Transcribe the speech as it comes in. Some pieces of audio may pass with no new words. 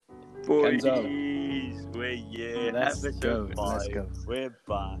Boys, Kenzo. Let's episode 5. go. We're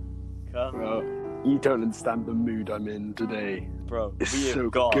back. Come Bro, you don't understand the mood I'm in today. bro. It's We have so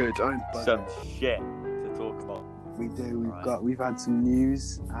got good. I'm some buzzing. shit to talk about. We do. Right. We've had some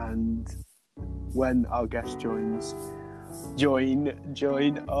news, and when our guest joins, join.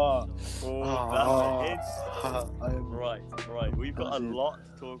 Oh, Right. We've got a Buzzing. lot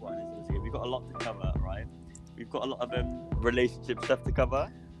to talk about in this episode. We've got a lot to cover, right? We've got a lot of relationship stuff to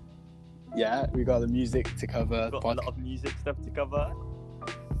cover. Yeah, we got the music to cover. We've got a lot of music stuff to cover.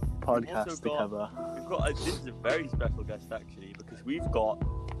 Podcast to cover. We've got this is a very special guest actually, because we've got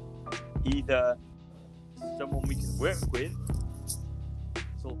either someone we can work with,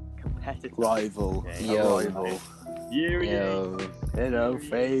 sort of competitor, Rival. okay? Yo. A rival. Yuri. Yo, Hello,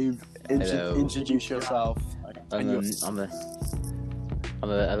 Fave. Hello. Introduce yourself.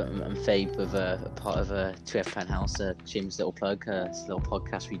 I'm Fabe with a part of 2F Penthouse, Jim's little plug, this little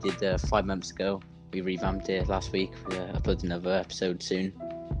podcast we did 5 months ago. We revamped it last week. We upload another episode soon.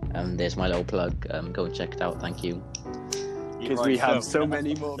 There's my little plug. Go and check it out. Thank you. Because we have so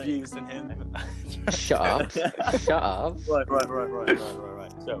many more views than him. Shut up. Shut up.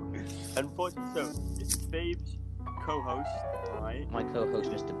 Right. So, unfortunately, this is Fabe's co-host, right? My co-host,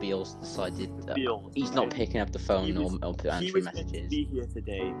 Mr. Beals, decided that Beals, he's not picking up the phone He was- or He answering was meant to messages. be here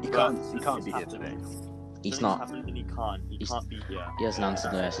today. He but can't be something's here happened. today. He's Something's not. happened and he can't be here. He hasn't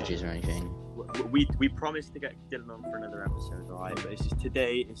answered the messages or anything. We promised to get Dylan on for another episode, alright? But it's just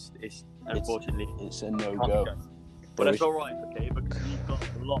today. It's unfortunately It's a can't no-go. go. But that's all right, okay? Because we've got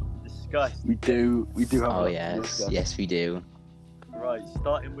a lot to discuss. We do have a Oh lot to yes, discuss. yes we do. Right,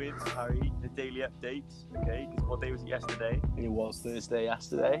 starting with Harry, the daily updates, okay? Because what day was it yesterday? It was Thursday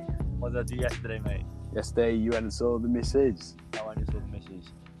yesterday. What did I do yesterday, mate? Yesterday you went and saw the missus. I went and saw the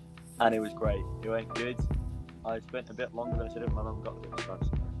missus, and it was great. It went good. I spent a bit longer than I should have. My mum got a bit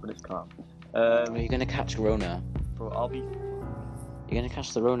stressed, but it's calm. Are you gonna catch Corona? Bro, I'll be You're gonna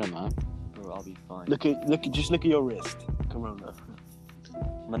catch the Rona, man. fine. Look at your wrist, Corona.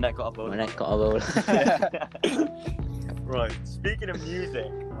 My neck got a My bone. neck got a roll. Right. Speaking of music,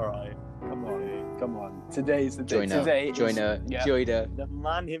 all right. Come on. Today's the day. Joiner. The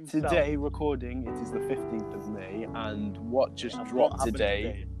man himself. Today recording. It is the 15th of May, and what just And what dropped happened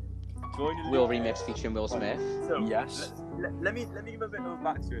today? Joining Will the- remix featuring Will Smith. So, Yes. Let me give a bit of a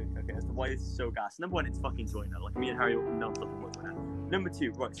backstory, okay, as to why this is so gas. Number one, it's fucking Joyner. Like, me and Harry will non-stop work on it. Number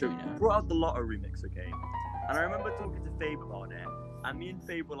two, right, so Joyner. brought out the Lotto remix, okay? And I remember talking to Fabe about it, and me and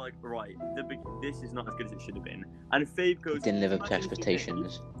Fabe were like, right, this is not as good as it should have been. And Fabe goes... Didn't live up to "Imagine if you made-"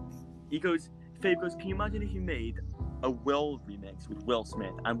 expectations. Fabe goes, can you imagine if you made a Will remix with Will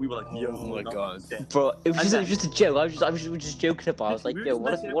Smith? And we were like, yo, Oh my not God. sick. Bro, it was And just a joke. I was just joking about. I was like, We were yo, just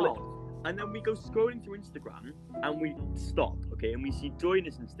what? messing about. And then we go scrolling through Instagram, and we stop, okay, and we see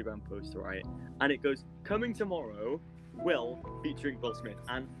Joyner's Instagram post, right? And it goes, coming tomorrow, Will featuring Will Smith,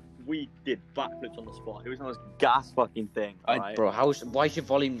 and we did backflips on the spot. It was the most gas fucking thing, right? Bro, why is your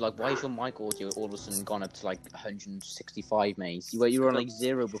volume why is your mic audio all of a sudden gone up to 165, mate? You were on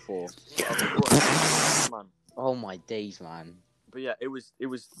 0 before. Man. Oh my days, man. But yeah, it was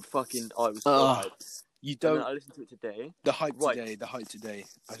fucking. Oh, it was so Ugh. hype. You And then don't. I listened to it today. The hype Right. today.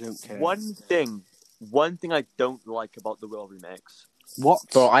 I don't care. One thing I don't like about the Will remix. What?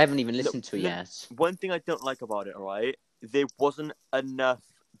 Bro, I haven't even listened to it no. yet. One thing I don't like about it, alright? There wasn't enough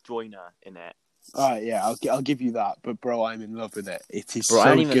Joyner in it. Alright, yeah, I'll give you that. But bro, I'm in love with it. It is Bro, so I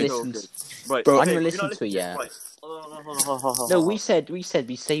haven't even good. listened. Right, Bro, I okay, haven't you've not listened to it yet. Right. No, we said we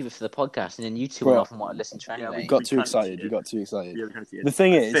save it for the podcast, and then you two Bro. went off and wanted to listen to it Yeah, anyway. You got We too can't excited. see You it. got too excited. Yeah, we can't see it. The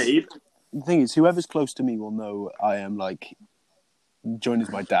thing Fabe, is, whoever's close to me will know I am like, John is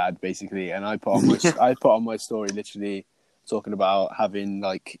my dad basically, and I put on my story literally talking about having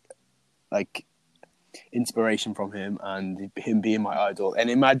like inspiration from him and him being my idol. And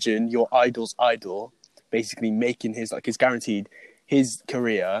imagine your idol's idol basically making his guaranteed his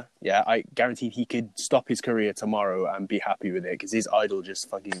career. Yeah, I guaranteed he could stop his career tomorrow and be happy with it because his idol just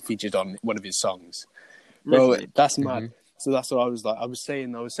fucking featured on one of his songs. Bro, literally. that's mad. So that's what I was like. I was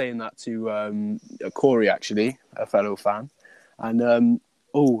saying that to Corey, actually, a fellow fan, and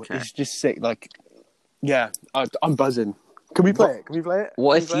Okay. it's just sick. Like, yeah, I'm buzzing. Can we play it?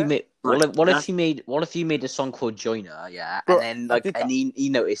 What Can if we you play it? made? What if you made a song called Joyner? Yeah, Bro, and then I did that. he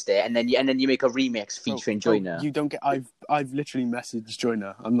noticed it, and then you make a remix featuring Bro, Joyner. you don't get. I've literally messaged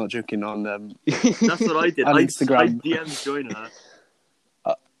Joyner. I'm not joking. On That's what I did. On I Instagram. DM'd Joyner.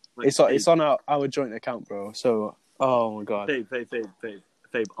 it's on our joint account, bro. So oh my god. Fabe.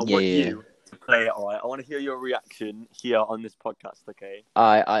 I Yeah, want yeah. you to play it, alright? I want to hear your reaction here on this podcast, okay?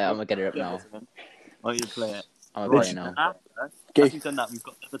 I'm gonna get it up now. I want you to play it. I'm a Right, player now. after Gave- we've done that, we've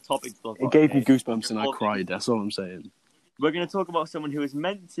got the topic to talk about. It gave me okay? goosebumps and I cried. That's all I'm saying. We're going to talk about someone who is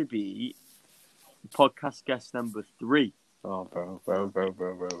meant to be podcast guest number 3. Oh, bro.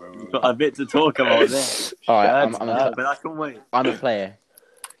 We've got a bit to talk about there. All right, But I can wait. I'm a player.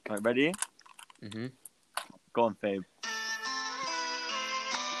 All right, ready? Mm-hmm. Go on, Fabe.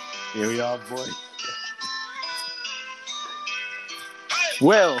 Here we are, boy.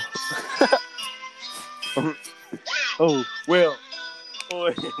 Will. Oh, Will.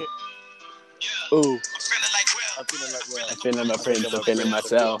 Oh, Oh, I'm feeling like Will. I'm feeling my prince. I'm feeling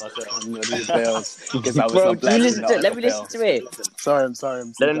myself. I'm gonna do the bills because I was Bro, not do blessed. you listen with to not it? Let me the listen bills. to it. Sorry, I'm sorry.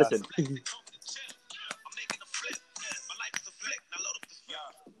 I'm Let him too listen. gassed.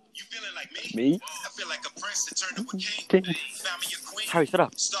 Me? I feel like a prince that turned to a king. King. Found me a queen. Harry, shut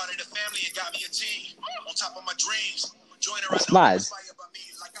up. Started a family and got me a team. On top of my dreams. Join her. That's mad.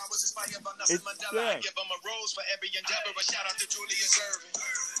 Like I was inspired by Nelson It's Mandela. I sick. give him a rose for every endeavor. A shout out to Julius Erving.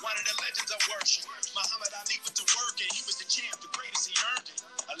 One of the legends of worship. Muhammad Ali put to work and he was the champ, the greatest, he earned it.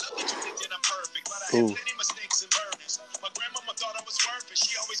 I love that you think that I'm perfect, but I had Ooh. plenty mistakes and burdens. My grandmama thought I was worth it.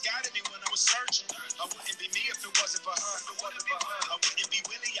 She always guided me when I was searching. I wouldn't be me if it wasn't for her. I wouldn't be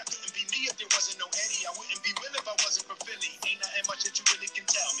Willie. I couldn't be me if there wasn't no Eddie. I wouldn't be Will if I wasn't for Philly. Ain't nothing much that you really can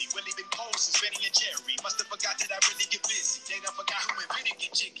tell me. Willie been cold since Benny and Jerry. Must have forgot that I really get busy. They done forgot who invented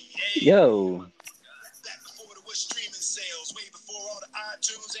Get Jiggy. Hey. Yo. Back before there was streaming sales, way before all the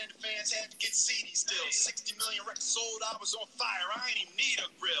iTunes and the fans had to get CD still. 60 million records sold, I was on fire. I ain't even need a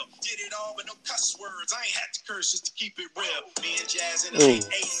grill. Did it all with no cuss words. I ain't had to curse just to keep it real. Me and Jazz in the late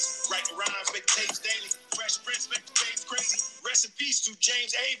 80s, writing rhymes, make tapes daily. Fresh Prince make the babes crazy. Rest in peace to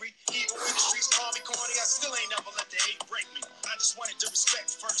James Avery. Even when the streets call me corny, I still ain't never let the hate break me. I just wanted to respect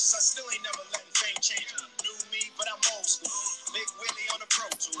first. I still ain't never letting fame change me. New me, but I'm old school. Big Willie on the Pro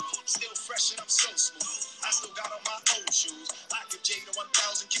Tool. Still fresh and I'm so smooth. I still got on my old shoes. I give Jada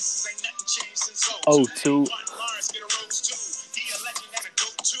 1,000 kisses. Ain't nothing changed since Oh, 02. two. Martin Lawrence get a rose too. He a legend and a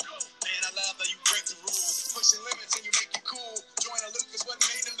goat too. Man, I love how you break the rules. Pushing limits and you make it cool. Join a Lucas wasn't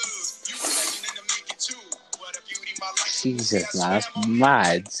made to lose. You a legend and to make it too. What a beauty, my life. Jesus, man, that's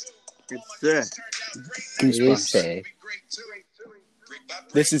mad. It's sick. It is sick.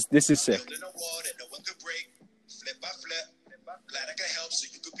 This is sick. Glad I could help so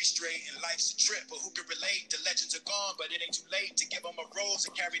you could be straight and life's a trip, but who could relate? The legends are gone, but it ain't too late to give them a rose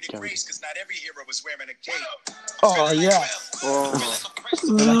and carry the grace, because not every hero was wearing a cape. Oh yeah.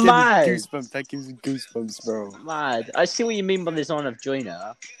 Mad. That gives me goosebumps, bro. Mad. I see what you mean by the Zone of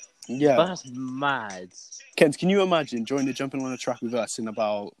Joiner. Yeah. That's mad. Kent, can you imagine Joyner jumping on a track with us in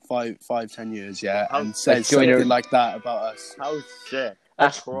about 5-10 years, yeah, How- and says Joyner- something like that about us? How sick.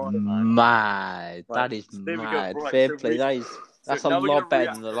 That's crying, man. mad. Right, That is there we go. mad. Right, Fair so play. That's a now we're lot gonna better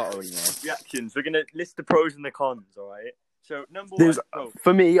react. than the lottery, man. Reactions. We're going to list the pros and the cons, alright? So, number There's, one, pro.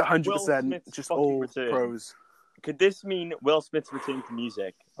 for me, Will 100%, Smith's just fucking all return. pros. Could this mean Will Smith's return to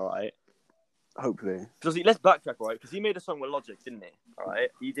music, alright? Hopefully, Because let's backtrack, right? Because he made a song with Logic, didn't he? Alright?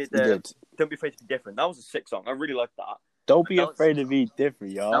 He did, he did. Don't Be Afraid to Be Different. That was a sick song. I really liked that. Don't be That was- afraid to be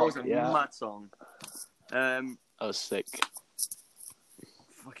different, y'all. That was a yeah. mad song. That was sick.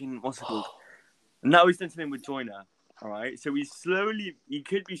 Fucking, what's it called? Now he's done something with Joyner. All right, so he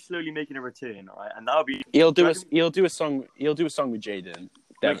could be slowly making a return. All right, and that'll be. He'll do Reckon- a song with Jaden.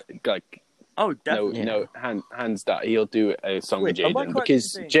 Like Oh, definitely. no, hands down. He'll do a song Wait, with am I Jaden correct in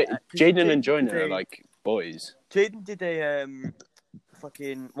because saying that? 'Cause Jaden and Jaden Joyner did are a- like boys. Jaden did a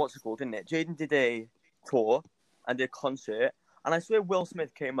fucking what's it called, didn't it? Jaden did a tour and did a concert, and I swear Will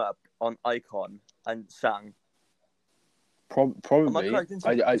Smith came up on Icon and sang. Probably. correct in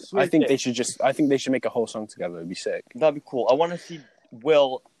I saying- I think they should make a whole song together. It'd be sick. That'd be cool. I want to see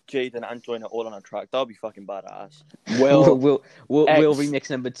Will, Jaden, and Joyner all on a track. That'd be fucking badass. We'll X, remix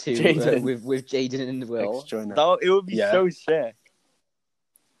number 2 Jaden. with Jaden and Will. Ex-Joyner. It would be Yeah. so sick.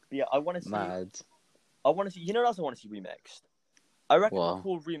 But yeah, I want to see. Mad. I want to see. You know what else I want to see remixed? I reckon What? a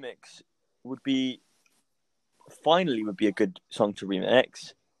cool remix would be. Finally, would be a good song to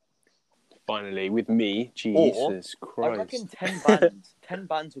remix. Finally, with me, Jesus I Christ, reckon 10 bands. 10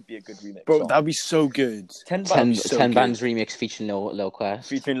 bands would be a good remix. bro, song. that'd be so good. 10 10, bands so 10 good. bands remix featuring Lil Quest.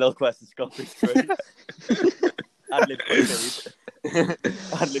 featuring Lil Quest and Scott Fitzgerald. Ad-lib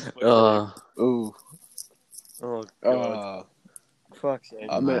Ad-lib Oh, Oh god. Fuck's sake.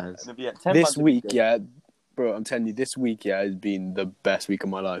 mad. But yeah, 10 This bands would be week, good. yeah, bro, I'm telling you, this week, yeah, has been the best week of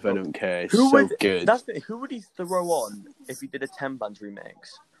my life. I don't care. It's Who so would good. who would he throw on if he did a 10 bands remix?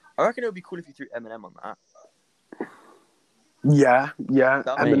 I reckon it would be cool if he threw Eminem on that. Yeah,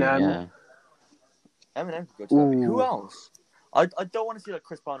 That would be- Eminem. Yeah. Eminem could go to that. Ooh. Who else? I don't want to see like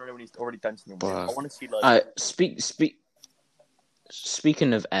Chris Brown when he's already done something weird. I want to see like.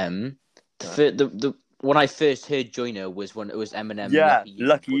 Speaking of the when I first heard Joyner was when it was Eminem. Yeah,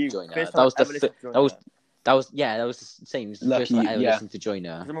 Lucky You. Joyner. That was that was the same. It was the first time I ever listened to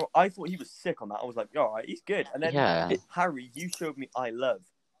Joyner. I thought he was sick on that. I was like, all right, he's good. And then Harry, you showed me I Love.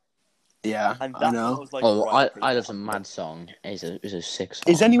 Yeah, and I know. I was like, I Love's a mad song. It's a sick song.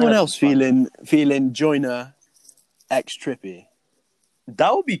 Is anyone else feeling Joyner X Trippy?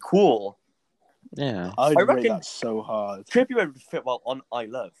 That would be cool. Yeah, I reckon rate that so hard. Trippy would fit well on I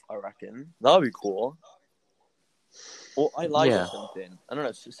Love. I reckon that would be cool. Or I Lied or something. I don't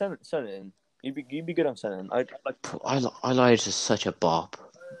know. Send it in. You'd be good on sending. I Lied is such a bop.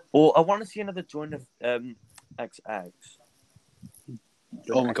 Or I want to see another Joyner XX.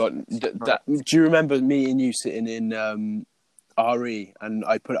 Oh my god! Do you remember me and you sitting in RE? And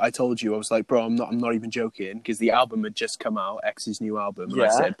I told you, I was like, bro, I'm not even joking, because the album had just come out, X's new album. And I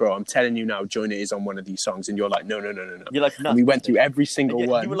said, bro, I'm telling you now, Joyner is on one of these songs. And you're like, no. You're like, no. And we went through every single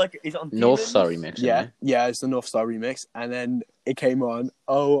one. You were like, is it on North Star remix? Yeah, it's the North Star remix. And then it came on.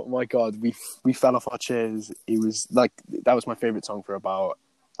 Oh my god, we fell off our chairs. It was like, that was my favorite song for about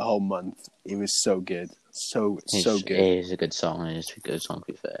a whole month. It was so good. So good. It is a good song. It is a good song,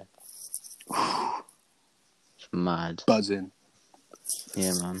 to be fair. It's mad. Buzzing.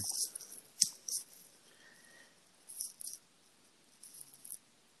 Yeah, man.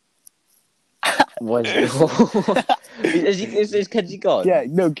 What is Kenji gone? Yeah,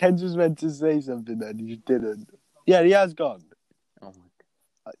 no, Ken was meant to say something then. He didn't. Yeah, he has gone. Oh my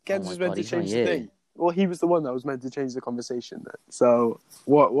god. Ken was meant to change the thing. Well, he was the one that was meant to change the conversation then. So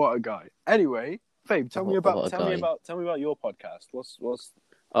what a guy. Anyway, Fabe, tell me about your podcast. What's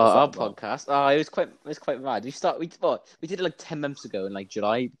our podcast? It was quite mad. We did it like 10 months ago in like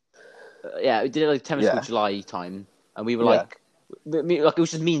July. We did it like 10 months ago July time, and we were like, it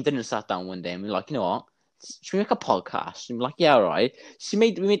was just me and Dylan sat down one day, and we were like, you know what? Should we make a podcast? And we're like, yeah, all right. So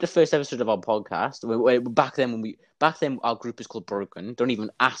we made the first episode of our podcast. Back then our group is called Broken. Don't even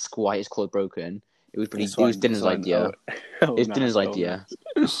ask why it's called Broken. It was Dylan's idea. It was Dylan's idea.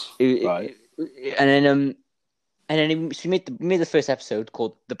 Right. And then we made the first episode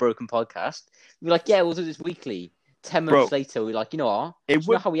called The Broken Podcast. We were like, yeah, we'll do this weekly. 10 months later, we're like, you know what? You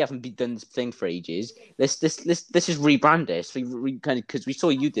know how we haven't done this thing for ages? Let's just rebrand this. We kind of, because we saw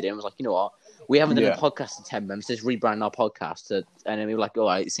you did it, and was like, you know what? We haven't done a podcast in 10 months. Let's rebrand our podcast. And then we were like, all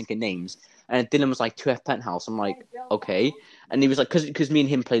right, thinking names. And Dylan was like, 2F Penthouse. I'm like, okay. And he was like, because me and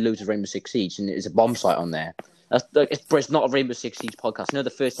him play loads of Rainbow Six Siege, and there's a bomb site on there. It's not a Rainbow Six Siege podcast. You know, the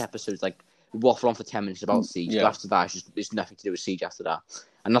first episode is like, we waffle on for 10 minutes about Siege. But after that, it's nothing to do with Siege after that.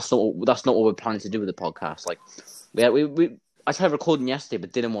 And that's not what we're planning to do with the podcast. Like, I tried recording yesterday,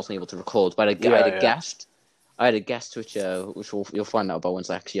 but Dylan wasn't able to record. But I had a guest. I had a guest, which you'll find out about once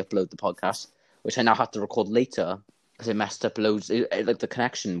I actually upload the podcast, which I now have to record later because it messed up loads. Like the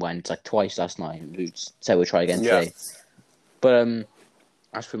connection went like twice last night. So we'll try again today. But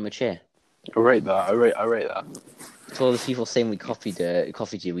that's pretty much it. I rate that. To all the people saying we copied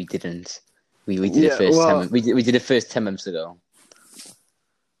you, we didn't. We did it first 10. We did it first 10 months ago.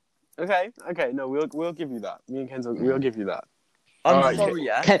 Okay. No, we'll give you that. Me and Kenzo, we'll give you that. I'm sorry,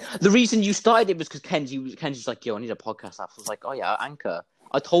 the reason you started it was because Ken's like, yo, I need a podcast app. I was like, oh yeah, Anchor.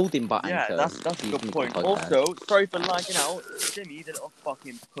 I told him about Anchor. Yeah, that's a good point. Also, sorry for lagging out. Simmy, the little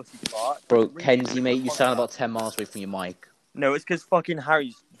fucking pussy fart. Bro, Kenzie, mate, you sound about 10 miles away from your mic. No, it's because fucking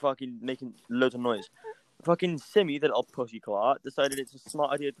Harry's fucking making loads of noise. Fucking Simmy, the little pussy clart, decided it's a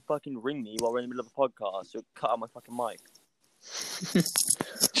smart idea to fucking ring me while we're in the middle of a podcast, so cut out my fucking mic.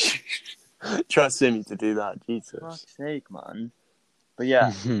 Trust Simmy to do that, Jesus. Fuck's sake, man. But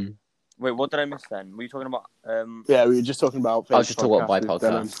yeah. Wait, what did I miss then? Were you talking about... Yeah, we were just talking about... I was just talking about my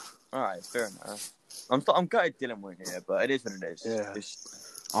podcast. Alright, fair enough. I'm gutted Dylan weren't here, but it is what it is. Yeah.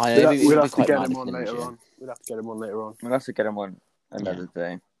 We'll have to get him on later on. We'll have to get him on another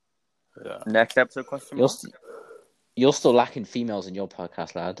day. Yeah. Next episode question mark? You're still lacking females in your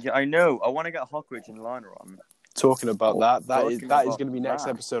podcast, lad. Yeah, I know. I want to get Hockridge and Lana on. Talking about that is going to be next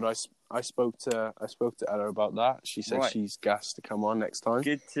episode. I spoke to Ella about that. She said she's gassed to come on next time.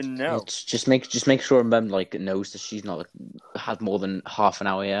 Good to know. Just make sure Mum knows that she's not had more than half an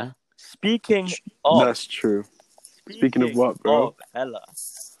hour. Yeah. Speaking of, that's true. Speaking of what, bro? Of Ella.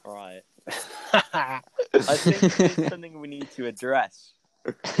 Right. I think it's something we need to address.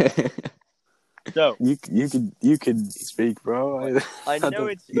 So you could speak, bro. I know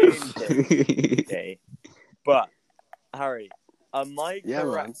it's okay, but Harry, am I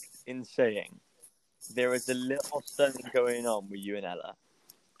correct in saying there is a little something going on with you and Ella?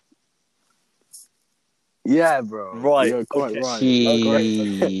 Yeah, bro. Right, You're quite okay. right.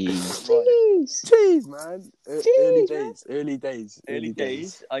 Jeez. Right. Jeez, man. Early Jeez, man. days. Early days. Early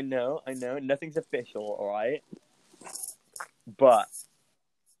days. I know. Nothing's official, all right? But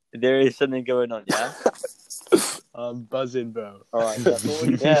there is something going on, yeah? I'm buzzing, bro. All right, that's all we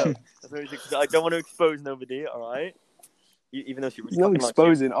know. That's all we do. I don't want to expose nobody, all right? Even though she really No fucking likes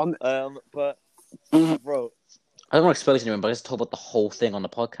exposing on. you. But, bro, I don't want to expose anyone, but I just talk about the whole thing on the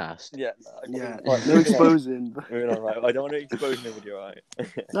podcast. yeah. Yeah, Right, no exposing. moving on, right? I don't want to expose nobody, all right?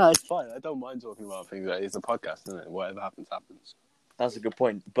 No, it's fine. I don't mind talking about things. It's a podcast, isn't it? Whatever happens, happens. That's a good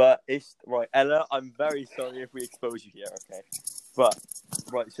point. But it's right, Ella. I'm very sorry if we expose you here. Okay, but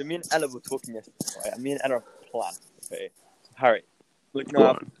right. So me and Ella were talking yesterday, right? And me and Ella have a plan. Okay, so Harry, we're gonna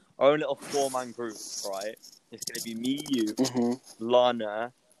have our own little 4-man group, right? It's gonna be me, you,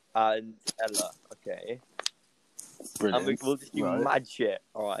 Lana, and Ella. Okay, Brilliant. and we'll just do mad shit.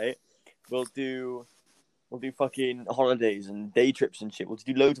 All right, we'll do fucking holidays and day trips and shit. We'll just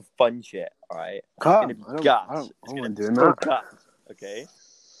do loads of fun shit. All right, Calm. it's gonna I be don't gas. want doing So that. gas. Okay,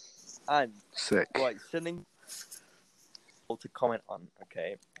 and Sick. right, something to comment on,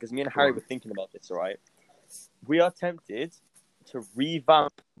 okay? Because me and Harry were thinking about this, all right? We are tempted to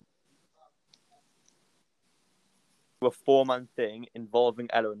revamp a 4-man thing involving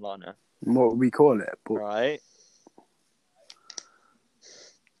Ella and Lana, What would we call it? all right?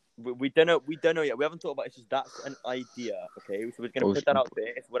 We don't know. We don't know yet. We haven't thought about it. It's just that's an idea, okay? So we're gonna put that out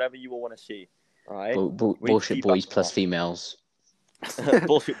there. It's whatever you all want to see, all right? Bullshit boys plus females.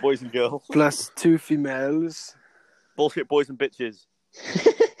 Bullshit boys and girls. Plus 2 females. Bullshit boys and bitches.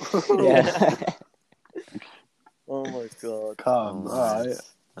 Yeah. Oh my god. Calm. Oh, All right.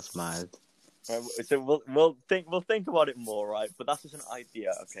 That's mad. Right, so we'll think about it more, right? But that's just an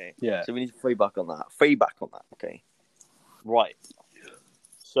idea, okay? Yeah. So we need to feedback on that. Okay? Right.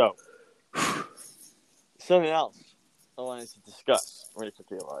 So something else I wanted to discuss really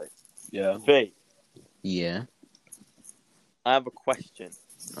quickly, right? Yeah. Faye, Yeah. I have a question.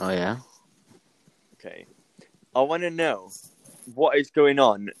 Oh, yeah? Okay. I want to know what is going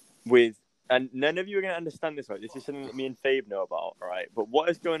on with, and none of you are going to understand this, right? This is something that me and Fabe know about, all right? But what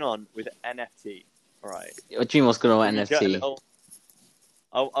is going on with NFT, all right? What do you mean what's going on with Get a NFT? little-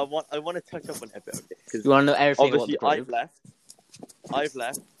 I want to touch up on it a bit, okay? Because You want to know everything about obviously the group? I've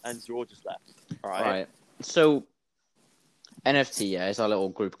left, and George has left, all right? Right. So, NFT, yeah, is our little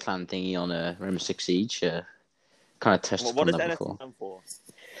group clan thingy on Rainbow Six Siege. Kind of touched Well, upon what does that NFT before. stand for?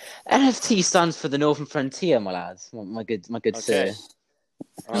 NFT stands for the Northern Frontier, my lad. My good Okay. sir.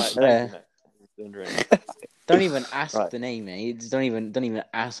 All right, Yeah. thank you, mate. Don't even ask Right. the name, mate. Don't even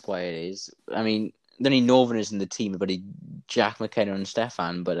ask why it is. I mean, the only Northerners in the team are buddy Jack McKenna and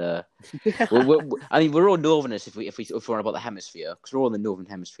Stefan, but we're all Northerners if we're on about the hemisphere, because we're all in the Northern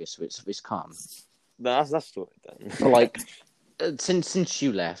Hemisphere, so it's calm. No, that's all right then. But like, since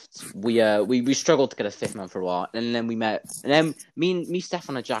you left, we struggled to get a 5th man for a while, and then we met, and then me,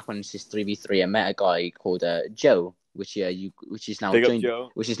 Stefan, and Jack went into this 3v3 and met a guy called Joe, which is now Big up joined, Joe.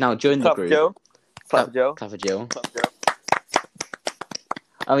 which is now joined the Clap, group. Joe. Clap, Joe. Clap for Joe. Clap, Joe.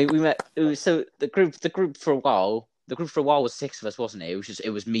 I mean, we met. So the group for a while was 6 of us, wasn't it? It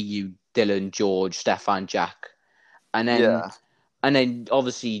was me, you, Dylan, George, Stefan, Jack, and then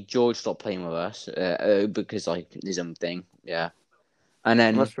obviously George stopped playing with us because like his own thing, yeah. And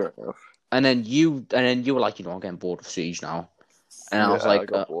then That's fair enough. and then you were like, I'm getting bored of Siege now, and I was Yeah, I like,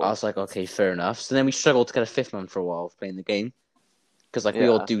 got bored. okay, fair enough. So then we struggled to get a 5th man for a while playing the game. Because we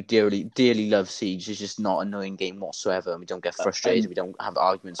all do dearly love Siege. It's just not an annoying game whatsoever. And we don't get frustrated. We don't have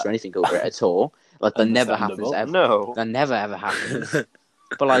arguments or anything over it at all. Like that never happens ever. No. That never ever happens.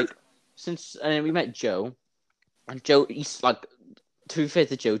 But like and then we met Joe, and Joe, he's like, to be fair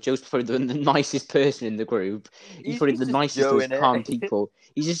to Joe, Joe's probably the nicest person in the group. He's probably the just nicest, Joe, most innit? calm people.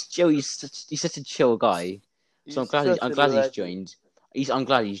 He's just Joe. He's such a chill guy. So I'm glad he's joined. I'm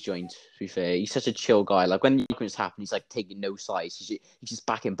glad he's joined. To be fair, he's such a chill guy. Like when arguments happen, he's like taking no sides. He's just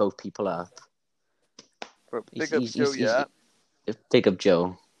backing both people up. Big up Joe, yeah. Big up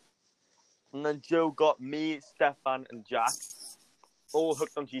Joe. And then Joe got me, Stefan, and Jack all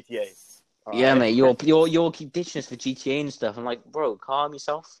hooked on GTA. All Yeah, right? mate. You'll keep ditching us for GTA and stuff. I'm like, bro, calm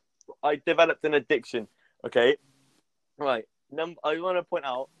yourself. I developed an addiction. Okay, right. I want to point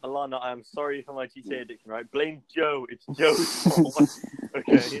out, Alana, I am sorry for my GTA addiction. Right, blame Joe. It's Joe's fault.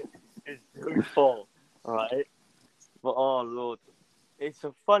 Okay, it's Joe's fault. All right. But oh lord, it's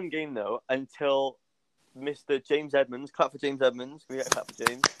a fun game though. Until Mr. James Edmonds, clap for James Edmonds. Can we get a clap for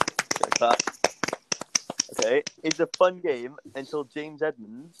James? Get a clap. Okay, it's a fun game until James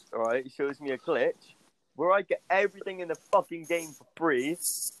Edmonds, all right, shows me a glitch where I get everything in the fucking game for free,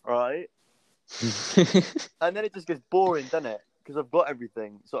 all right? And then it just gets boring, doesn't it? Because I've got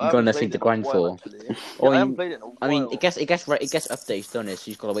everything. So I You've got haven't nothing played to it in a grind while, for. actually. Or I you- haven't played it in a while. I mean, it gets updates, don't it? So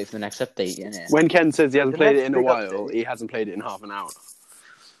you've got to wait for the next update, innit? When Ken says he hasn't The played next it in a big while, update- he hasn't played it in half an hour.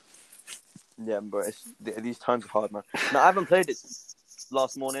 Yeah, but these times are hard, man. No, I haven't played it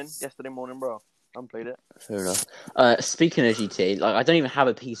yesterday morning, bro. I haven't played it. Fair enough. Speaking of GTA, like I don't even have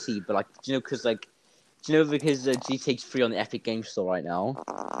a PC, but like, do you know, because GTA is free on the Epic Games Store right now.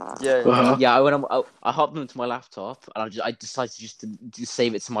 Yeah. Uh-huh. Yeah, I hopped into my laptop and I decided to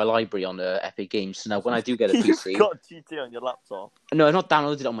save it to my library on the Epic Games. So now when I do get a PC, You've got GTA on your laptop. no, I've not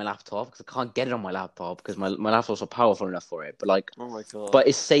downloaded it on my laptop because I can't get it on my laptop because my laptop's not powerful enough for it. But like, Oh my god. but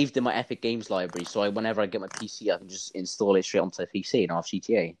it's saved in my Epic Games library, so whenever I get my PC, I can just install it straight onto the PC and I'll have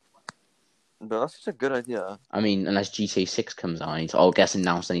GTA. But that's such a good idea. I mean, unless GTA 6 comes out, I'll guess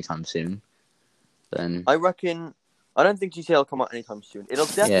announced anytime soon. Then I don't think GTA will come out anytime soon. It'll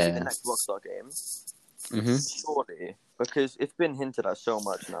definitely be the next Rockstar game, surely, because it's been hinted at so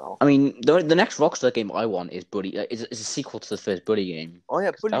much now. I mean, the next Rockstar game I want is Buddy. It's a sequel to the first Buddy game. Oh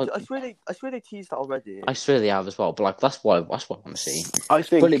yeah, but that I swear they teased that already. I swear they have as well, but like that's what I want to see. I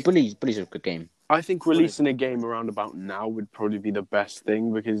think Bully's a good game. I think releasing a game around about now would probably be the best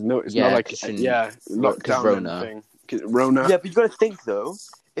thing because it's Yeah, not like 'cause lockdown Rona. and everything. 'Cause Rona. Yeah, but you got to think though.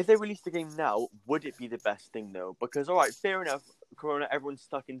 If they released the game now, would it be the best thing though? Because all right, fair enough. Corona, everyone's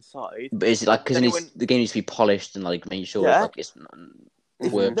stuck inside. But is it like because Anyone- the game needs to be polished and like making sure Yeah. like it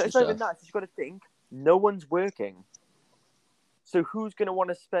works and It's not even stuff? that. You got to think. No one's working. So who's going to want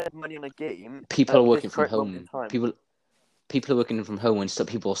to spend money on a game? People at are this working from current moment in home. time? People are working from home, and some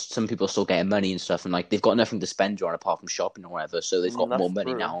people are still getting money and stuff, and like they've got nothing to spend on apart from shopping or whatever. So they've got That's more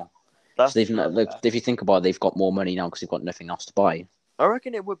money true. now. That's So they've true, like, yeah. if you think about it, they've got more money now because they've got nothing else to buy. I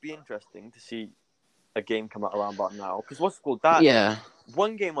reckon it would be interesting to see a game come out around about now. Because what's it called? That Yeah,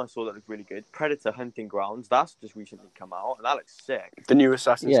 one game I saw that looked really good, Predator Hunting Grounds. That's just recently come out, and that looks sick. The new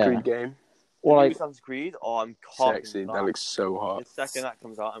Assassin's Yeah. Creed game. or The new like Assassin's Creed. Oh, I'm copping. Sexy. That. That looks so hot. The second that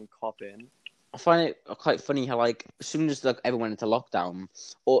comes out, I'm copping. I find it quite funny how like as soon as like everyone went into lockdown,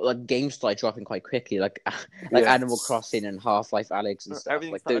 or like games started dropping quite quickly, like Yeah. Animal Crossing and Half-Life Alyx and No, stuff.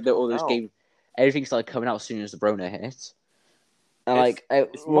 everything Like started all those coming out. games, everything started coming out as soon as the Rona hit. And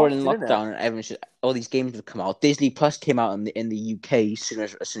It's we're in marketing, lockdown, and everyone all these games have come out. Disney Plus came out in the UK as soon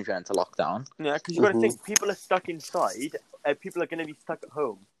as we went into lockdown. Yeah, because you got to Mhm. think people are stuck inside. People are going to be stuck at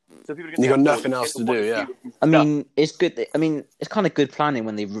home, so people are going You to got be nothing bored. else to People do, wanna yeah. see what I you've mean, it's good. I mean, it's kind of good planning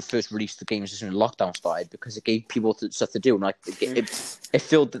when they first released the games as soon as lockdown started because it gave people stuff to do, and like it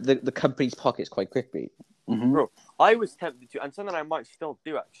filled the company's pockets quite quickly. Mhm. Bro, I was tempted to, and something I might still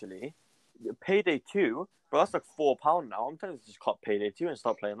do actually. Payday 2, bro, that's like £4 now. I'm tempted to just cop Payday 2 and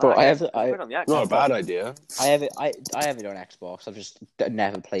start playing that. Bro, I again. have Just I- put it on the Xbox. Not a bad idea. I have it. I have it on Xbox. I've just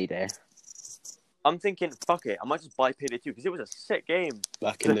never played it. I'm thinking, fuck it, I might just buy Payday 2 because it was a sick game.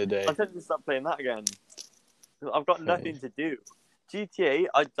 Back in the day. I'm tempted to start playing that again. I've got nothing to do. GTA,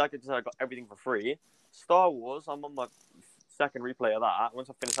 I got everything for free. Star Wars, I'm on my second replay of that. Once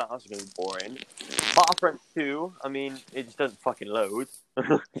I finish that, that's going to be boring. Battlefront 2, I mean, it just doesn't fucking load.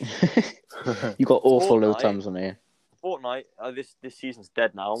 You got awful load Fortnite. times on here. Fortnite, this season's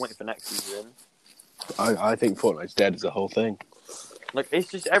dead now. I'm waiting for next season. I think Fortnite's dead as a whole thing. Like, it's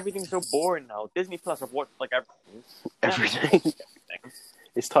just everything's so boring now. Disney Plus, I've watched like everything. Everything.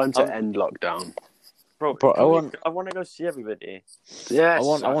 It's time to end lockdown. Bro, Bro, I want to go see everybody. Yeah. I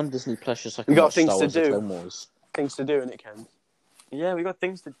want Disney Plus just so I We can got watch things Star to Wars: The do. Clone Wars. things to do, and it can. Yeah, we got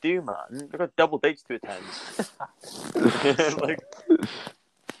things to do, man. We got double dates to attend. like,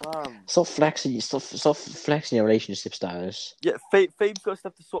 Stop flexing your relationship status. yeah, Fabe's got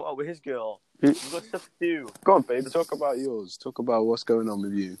stuff to sort out with his girl. We've got stuff to do. Go on, babe. Talk about yours. Talk about what's going on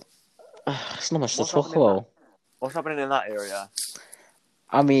with you. It's not much to What's talk happening about. What's happening in that area?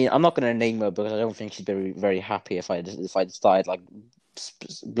 I mean, I'm not going to name her because I don't think she'd be very, very happy if I started like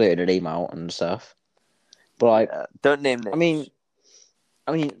blurting her name out and stuff. But like, Yeah, don't name names.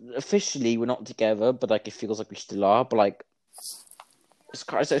 I mean, officially we're not together, but like it feels like we still are. But like,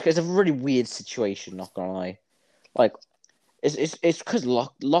 it's a really weird situation. Not gonna lie, like it's because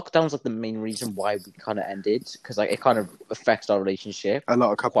lockdown's like the main reason why we kind of ended because like it kind of affects our relationship. A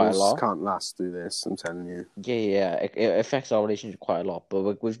lot of Quite a couples lot. can't last through this. I'm telling you. Yeah, it affects our relationship quite a lot.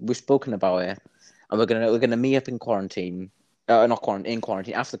 But we've spoken about it, and we're gonna meet up in quarantine. Not quarantine, in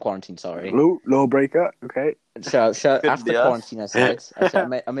quarantine, after quarantine, sorry. Law breaker. Okay. So after idea. quarantine, I said.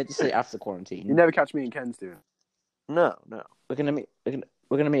 I meant to say after quarantine. You never catch me and Ken's doing. No. We're gonna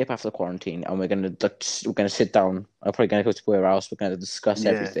meet up after quarantine, and we're gonna sit down. I'm probably gonna go to where else. We're gonna discuss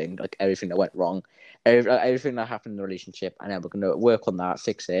Yeah. everything, like everything that went wrong, everything that happened in the relationship, and then we're gonna work on that,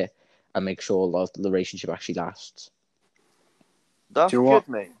 fix it, and make sure that the relationship actually lasts. That's Do you know good, what?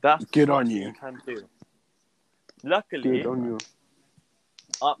 mate. That's Good the on stuff you. You can do. Luckily, Good on you.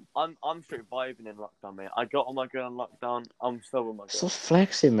 I'm straight vibing in lockdown, mate. I got on my girl in lockdown. I'm still with my Stop girl.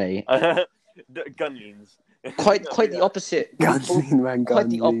 flexing, mate. Gunnions. Quite Yeah. the opposite. Gunsling, man,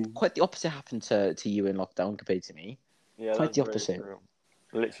 gunsling. Quite the opposite happened to you in lockdown compared to me. Yeah, Quite that's the very opposite. true.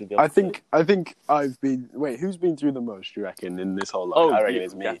 Literally the I opposite. think I've been. Wait, who's been through the most? You reckon in this whole life? Oh, I reckon you,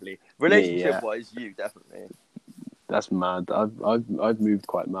 it's me. definitely. Relationship yeah. wise, you definitely. That's mad. I've moved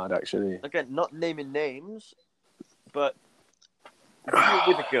quite mad actually. Again, not naming names, but if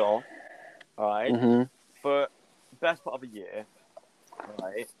you were with a girl, alright, Mhm. for best part of a year,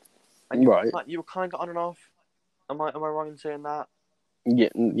 right, and Right. you were kind of on and off. Am I wrong in saying that? Yeah.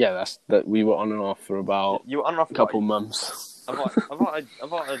 That's that. We were on and off for about You were on and off a couple like, months.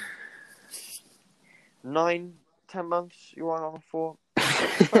 about a 9-10 months. You were on and off for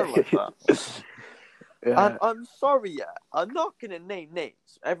something like that. Yeah. And I'm sorry, yeah. I'm not gonna name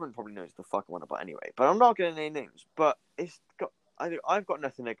names. Everyone probably knows the fuck I want about anyway. But I'm not gonna name names. But I've got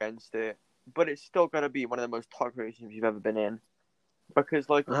nothing against it. But it's still gonna be one of the most toxic relationships you've ever been in. Because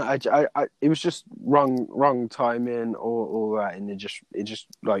like, it was just wrong timing, or all that, and it just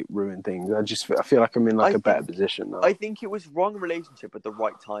like ruined things. I feel like I'm in like a better position now. I think it was wrong relationship at the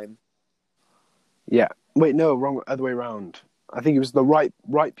right time. Yeah. Wait, no, wrong. Other way around. I think it was the right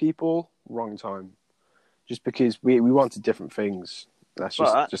people, wrong time. Just because we wanted different things. That's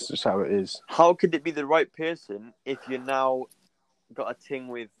just how it is. How could it be the right person if you now got a ting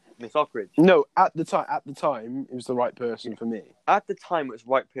with Miss Ockridge? No, at the time, it was the right person for me. At the time, it was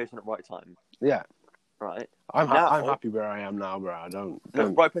right person at right time. Yeah. Right. I'm Now- happy where I am now, bro. No,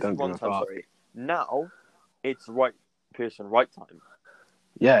 Don't right person, don't wrong give a time. fuck. Sorry. Now, it's right person, right time.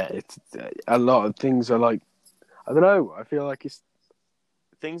 Yeah, it's a lot of things are like, I don't know. I feel like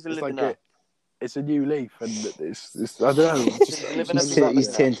Things are it's living like up. it's a new leaf, and it's I don't know. Just, Living up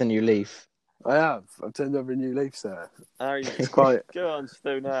He's turned a new leaf. I've turned over a new leaf, sir. Harry, It's quite go on,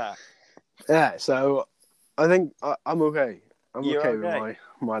 Stoner. yeah. So I think I'm okay. I'm You're okay okay? with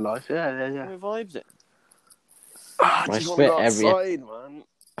my life. Yeah. We're vibes it. I I just want swear to go every- outside, man.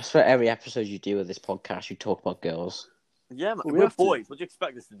 I swear every episode you do of this podcast, you talk about girls. Yeah, man. We We're have to. boys. What do you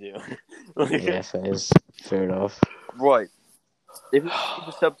expect us to do? Yeah, fair enough. Right. If we change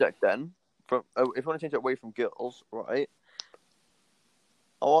the subject then, if we want to change it away from girls, right?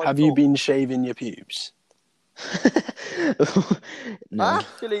 Have you been shaving your pubes? No,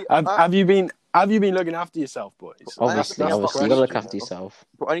 Actually, Have you been looking after yourself, boys? obviously, that's the you gotta look question, after yourself.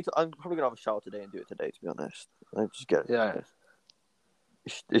 I'm probably gonna have a shower today and do it today. To be honest, I just get it. Yeah.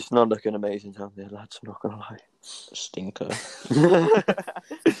 It's not looking amazing down there, lads. I'm not gonna lie. Stinker.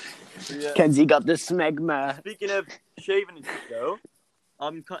 Yeah. Kenzie got the smegma. Speaking of shaving and shit, though,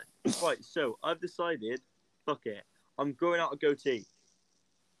 right. So I've decided, fuck it, I'm growing out a goatee.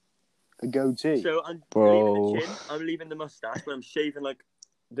 A goatee. So I'm Bro. leaving the chin, I'm leaving the mustache, but I'm shaving like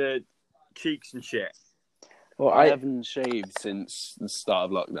the cheeks and shit. Well, I haven't shaved since the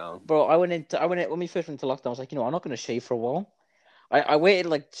start of lockdown. Bro, I went when we first went into lockdown. I was like, I'm not gonna shave for a while. I waited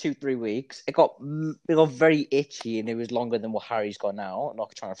like 2-3 weeks. It got very itchy, and it was longer than what Harry's got now. I'm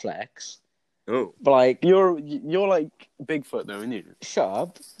not trying to flex, Oh. but like, You're like Bigfoot though, aren't you? shut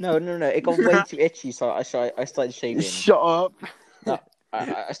up. No. It got way too itchy, so I started shaving. Shut up.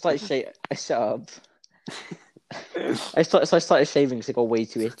 I started shaving. Shut up. I started shaving because it got way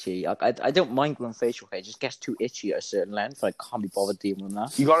too itchy. I don't mind growing facial hair; it just gets too itchy at a certain length. I can't be bothered dealing with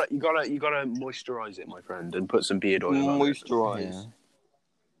that. You gotta moisturize it, my friend, and put some beard oil on it. Moisturize.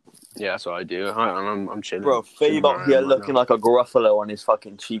 Yeah, that's what I do. I'm chilling. Bro, Chilling Fabe where out I here am right looking now. like a Gruffalo on his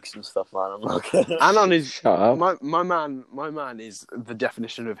fucking cheeks and stuff, man. I'm like, And on his Shut up, my man is the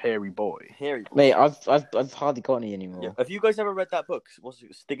definition of hairy boy. hairy. mate. I've hardly got any anymore. Yeah. Have you guys ever read that book? What's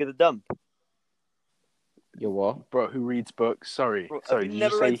it? Stick of the Dump? You're what? Bro, who reads books? Sorry, Bro, sorry. have Did you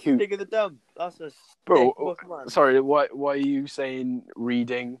never you say read who? Stick of the Dump? That's a Bro, sick book, man. Sorry, why are you saying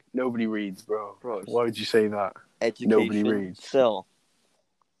reading? Nobody reads, bro. Bro, Why would you say that? education. nobody reads. Still,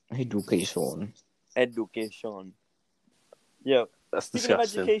 Education. education. Yeah. That's Speaking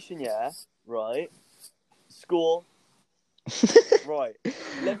disgusting. of education, yeah, right. School, right.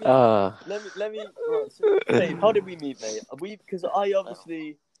 Let me. Right, so, Dave, how did we meet, mate? Because I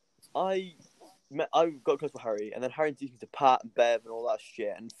got close with Harry, and then Harry introduced me to Pat and Bev and all that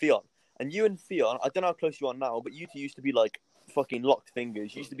shit, and Theon. And you and Theon, I don't know how close you are now, but you two used to be like fucking locked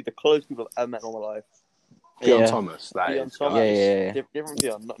fingers. You used to be the closest people I've ever met in all my life. Theon Yeah. Thomas, that Theon is. Thomas. Yeah. Different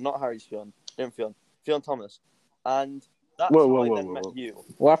Theon, not Harry's Theon. Different Theon. Theon Thomas. And that's Whoa, how whoa, I whoa, then whoa, met whoa. you.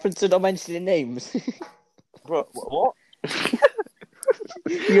 What happened to not mentioning names? Bro, what?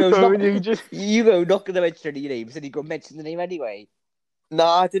 You just You go not going to mention any names, and you go mention the name anyway.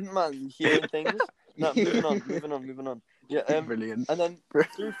 Nah, I didn't, man. Hearing things. No, moving on. Yeah, brilliant. and then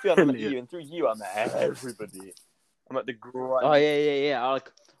through Fiona, I met Brilliant. you, and through you, I met everybody. I met the grind. Oh yeah.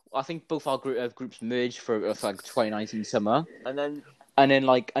 I think both our groups merged for like 2019 summer, And then and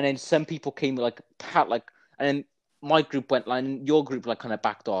then some people came and then my group went like, and your group like kind of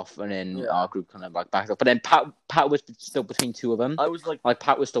backed off, and then our group kind of like backed off. But then Pat was still between two of them. I was like,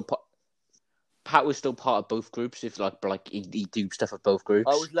 Pat was still part of both groups. If like he do stuff with both groups.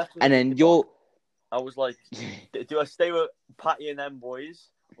 I was left with and then your. I was like, do I stay with Patty and them boys,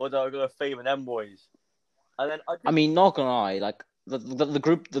 or do I go with Fave and them boys? And then I mean, not gonna lie, like the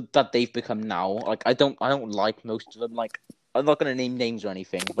group that they've become now, like I don't like most of them. Like I'm not gonna name names or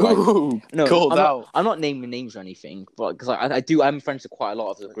anything. But, like, Ooh, no, called out. I'm not naming names or anything. But because I'm friends with quite a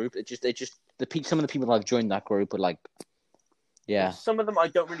lot of the group. It just some of the people that have joined that group are like, yeah. Some of them I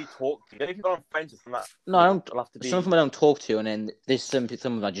don't really talk to. The only people I'm friends with from that. No, I don't. I'll have to be, Some of them I don't talk to, and then there's some of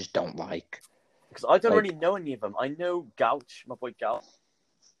them I just don't like. because I don't like- really know any of them. I know Gouch, my boy Gouch.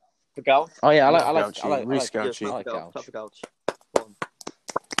 For Gouch. Oh yeah, I Gouchy, like Reese Gouch. Gouchy. I like Gouch. Gouch.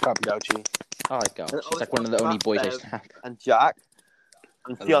 Crap, Gouchy. I like Gouch. And He's like one of the only boys I used to have. And Jack.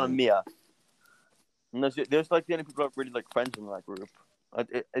 And Hello. Fiona and Mia. And there's like the only people I'm really like friends in that group.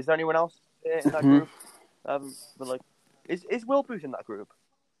 Is there anyone else in that group? But like, is Will Booth in that group?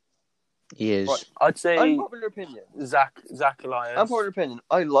 He is. Right. I'd say Unpopular opinion. Zach Elias. Unpopular opinion.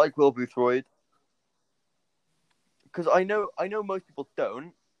 I like Will Boothroyd. Because I know most people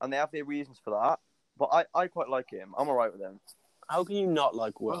don't, and they have their reasons for that. But I quite like him. I'm alright with him. How can you not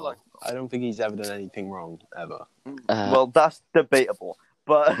like Will? like- I don't think he's ever done anything wrong, ever. Well, that's debatable.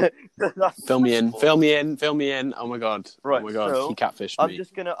 But that's Fill me in. debatable. Fill me in. Oh my god. Right, Oh my god. so, He catfished I'm me.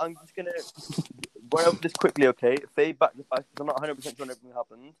 just gonna run over this quickly, okay? Fabe back the facts, because I'm not 100% sure everything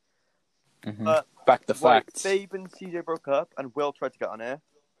happened. Mhm. Back the Right, facts. Fabe and CJ broke up, and Will tried to get on air.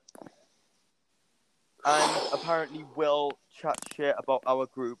 And apparently Will chat shit about our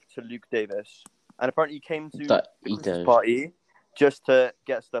group to Luke Davis. And apparently he came to That the he Christmas does. party just to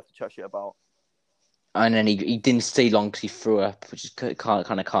get stuff to chat shit about. And then he didn't stay long because he threw up, which is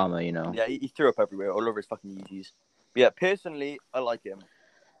kind of karma, you know. Yeah, he threw up everywhere, all over his fucking Yeezys. But yeah, personally, I like him.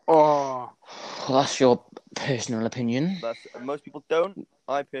 Oh. Well, that's your personal opinion. Most people don't.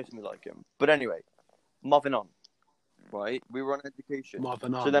 I personally like him. But anyway, moving on. Right, we were on education.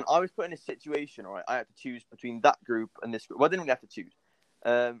 Moving on. So then I was put in a situation, right? I had to choose between that group and this group. Well, I didn't really have to choose.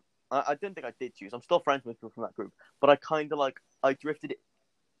 I didn't think I did choose. I'm still friends with people from that group, but I kind of I drifted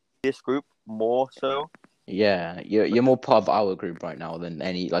this group more so. Yeah, you're more part of our group right now than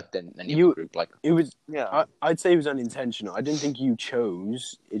any other group. Like, It was. Yeah, I'd say it was unintentional. I didn't think you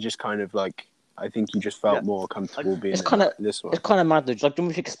chose. It just kind of like. I think you just felt more comfortable being It's kinda- in this one. it's kind of mad though. Like, do you want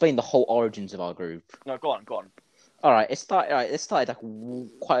me to explain the whole origins of our group? no, go on. All right, it started like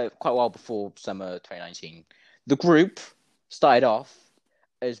quite a while before summer 2019. The group started off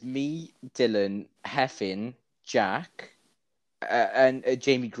as me, Dylan, Heffin, Jack, and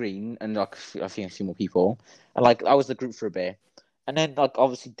Jamie Green, and like I think a few more people. And like I was the group for a bit, and then like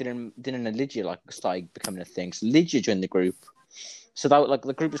obviously Dylan and Lydia like started becoming a thing. So Lydia joined the group. So that like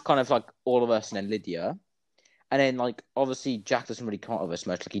the group was kind of like all of us and then Lydia. And then, like, obviously, Jack doesn't really come out of us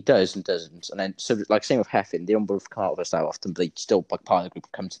much. Like, he does and doesn't. And then, so, like, same with Heffin. They don't both come out of us that often, but they still, like, part of the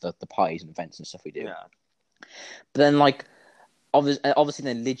group come to the parties and events and stuff we do. Yeah, But then, like, obviously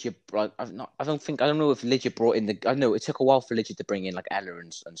then Lydia, like, I don't know if Lydia brought in I know it took a while for Lydia to bring in, like, Ella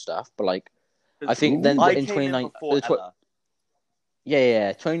and stuff. But, like, I think then I in came in 2019... before Ella.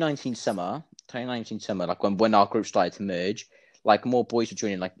 Yeah, 2019 summer, like, when our group started to merge, like, more boys were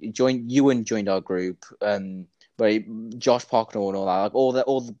joining. Like, Ewan joined our group, where Josh Parker and all that,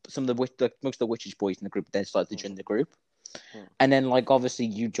 like some of most of the Witches boys in the group then started to join the group, and then like obviously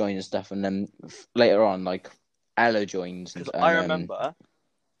you joined and stuff, and then later on like Ella joins. Because I remember.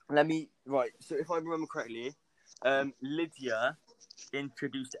 So if I remember correctly, Lydia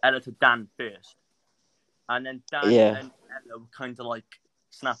introduced Ella to Dan first, and then Dan and Ella were kind of like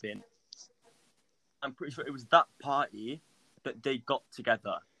snapping. I'm pretty sure it was that party that they got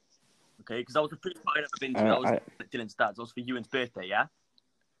together. Okay, because that was the first party I've been to. That was Dylan's dad's. That was for Ewan's birthday, yeah?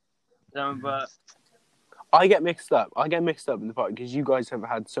 I remember. I get mixed up in the party because you guys have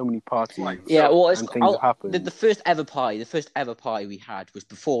had so many parties. Right. Yeah, well, and things have happened. the first ever party we had was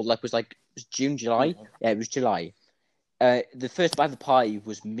before, like, was June, July. Yeah, it was July. The first ever party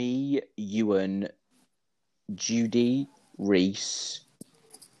was me, Ewan, Judy, Reese,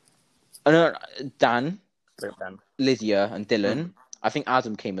 Dan, Lydia, and Dylan. I think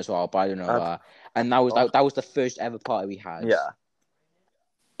Adam came as well, but I don't know. And that was the first ever party we had. Yeah.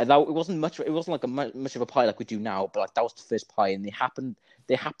 And that it wasn't much. It wasn't like much of a pie like we do now, but like that was the first pie, and they happened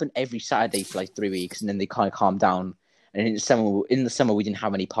every Saturday for like 3 weeks, and then they kind of calmed down. And in the summer we didn't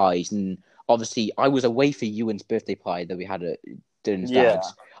have any pies, and obviously I was away for Ewan's birthday pie that we had at Dylan's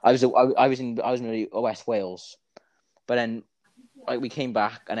dad's. I was in West Wales, but then we came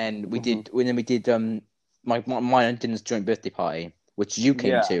back, and then we did my and Dylan's joint birthday party, which you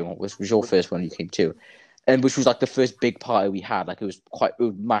came to, which was your first one you came to, and which was like the first big party we had. Like it was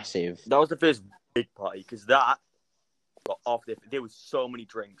massive. That was the first big party because that got off there was so many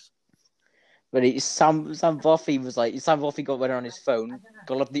drinks. But Sam Boffey went on his phone,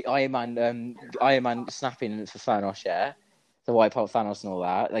 got up the Iron Man snapping for Thanos, yeah, the wipe out Thanos and all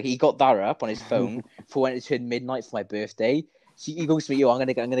that. Like he got that up on his phone for when it turned midnight for my birthday. So he goes to me, "Yo, I'm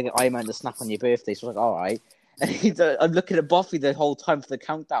gonna get Iron Man to snap on your birthday." So I was like, "All right." And I'm looking at Boffey the whole time for the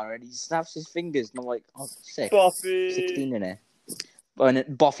countdown, and he snaps his fingers, and I'm like, "Oh, sick." Boffey. 16 in it.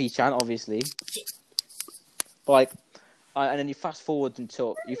 But Boffey chant, obviously. But like. And then you fast forward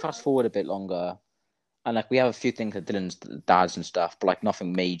a bit longer, and like we have a few things at Dylan's dad's and stuff, but like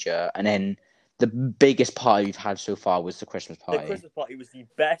nothing major. And then the biggest party we've had so far was the Christmas party. The Christmas party was the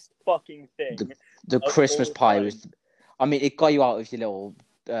best fucking thing. The Christmas party was. I mean, it got you out of your little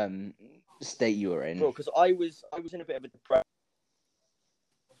state you were in. Bro, because I was in a bit of a depression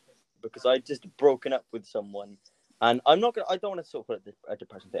because I'd just broken up with someone, and I don't want to sort of put a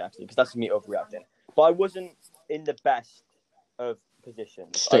depression thing actually, because that's me overreacting. But I wasn't in the best of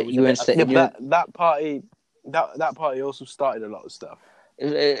positions. That party also started a lot of stuff.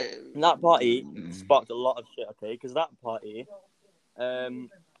 That party sparked a lot of shit. Okay, because that party,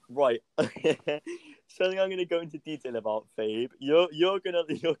 right. Something I'm gonna go into detail about, Fabe. You're gonna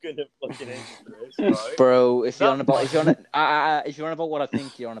fucking answer this, right? Bro, if you're on about what I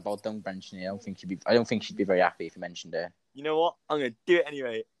think you're on about, don't mention it. I don't think she'd be very happy if you mentioned it. You know what? I'm gonna do it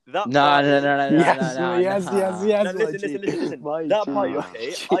anyway. No. Yes. Listen. That party,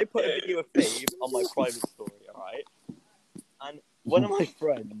 okay? I put a video of Fabe on my private story, alright? And one of my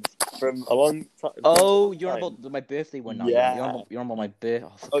friends from a long time. Oh, you're on about my birthday one night. Yeah. You're on about my birthday.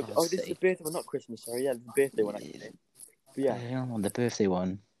 Oh, this is the birthday one, not Christmas. Sorry, yeah, the birthday one actually. But yeah, you're on the birthday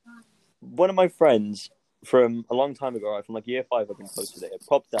one. One of my friends from a long time ago, right, from like year 5, I've been close to it.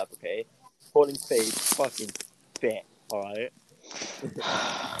 Popped up, okay, calling Fabe fucking fit, alright.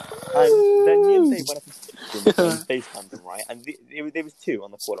 And then me and Fabe went up and FaceTimed, right? And there was 2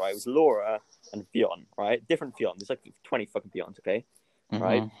 on the floor, right? It was Laura and Fionn, right? Different Fionn. There's like 20 fucking Fionns, okay? Mm-hmm.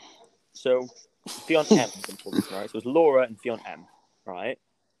 Right? So Fionn M has been talking, right? So it was Laura and Fionn M, right?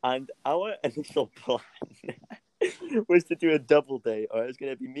 And our initial plan was to do a double date, alright? It was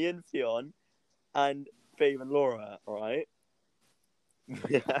going to be me and Fionn and Fabe and Laura, alright?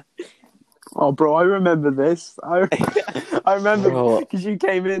 Yeah. Oh, bro, I remember this. I remember because you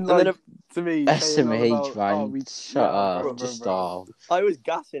came in like to me. SMH, man. Shut up. Bro. Just stop. I was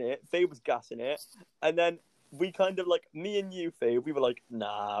gassing it. Fabe was gassing it. And then we kind of like, me and you, Fabe, we were like,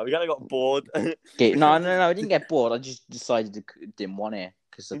 nah, we kind of got bored. Okay, no, I didn't get bored. I just decided I didn't want it.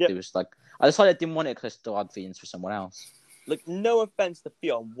 Because it was like, I decided I didn't want it because I still had feelings for someone else. Like, no offense to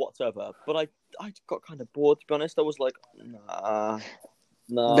Fionn whatsoever, but I got kind of bored, to be honest. I was like, nah.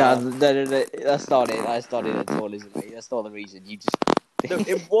 No, that's not it. That's not it at all, isn't it? That's not the reason. You just... No,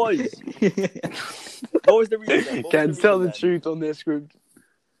 it was. What was the reason? Can't tell the truth on this group.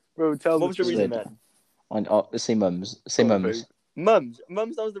 Bro, tell what the was truth. The reason, man? Say mums. Say mums. Mums,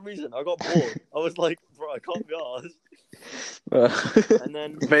 that was the reason. I got bored. I was like, bro, I can't be arsed. And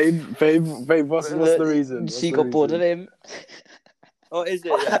then... Babe, what's the reason? She got bored of him. Oh, is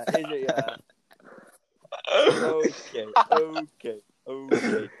it? Yeah. Okay.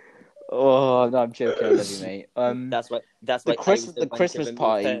 Oh no, I'm joking. I love you, mate. That's the Christmas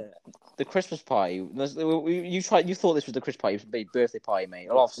party. The Christmas party. You thought this was the Christmas party, birthday party, mate.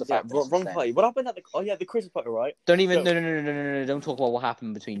 Wrong party. What happened at the Christmas party, right? Don't even no. Don't talk about what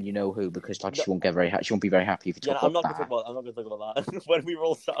happened between you know who, because like she won't be very happy if you talk about that. I'm not gonna talk about that. When we were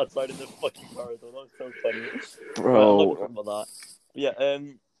all sat outside in the fucking corridor, that was so funny, bro. I'm not gonna talk about that. Yeah.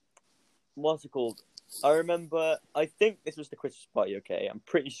 What's it called? I remember, I think this was the Christmas party, okay? I'm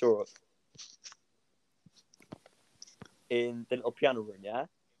pretty sure. In the little piano room, yeah?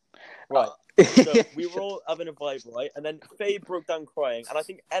 Right. So we were all having a vibe, right? And then Fabe broke down crying, and I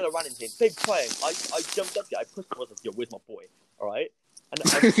think Ella ran into him. Fabe crying. I jumped up there, I pushed him, I was like, yo, where's my boy? Alright? And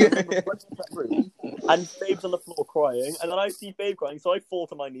I remember running into that room, and Fabe's on the floor crying, and then I see Fabe crying, so I fall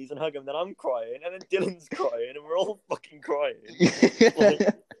to my knees and hug him, then I'm crying, and then Dylan's crying, and we're all fucking crying.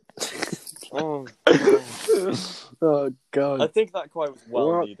 Like, oh god! I think that cry was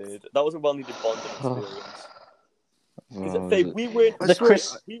well needed. That was a well needed bonding experience. Because we weren't close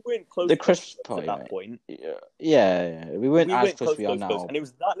the crisp at pie, that mate. point. Yeah. We weren't We as weren't close as we are now. and it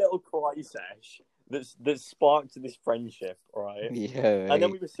was that little cry sesh that sparked this friendship, right? Yeah, And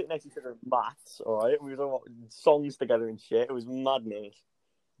then we were sitting next to each other in maths, all right? And we were talking about songs together and shit. It was madness.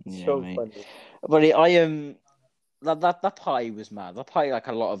 yeah, So mate. funny. But that pie was mad. That pie, like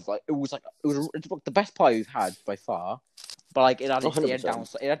a lot of like, it was the best pie we've had by far. But like it had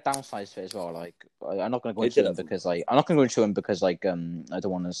 100%. downsides to it as well. Like I'm not gonna go It into did them because like I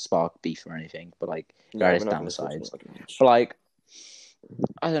don't want to spark beef or anything. But like there Yeah, is downsides. But like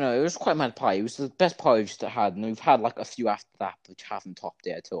I don't know, it was quite a mad pie. It was the best pie we've just had, and we've had like a few after that which haven't topped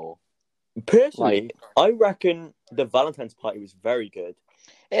it at all. Personally, I reckon the Valentine's party was very good.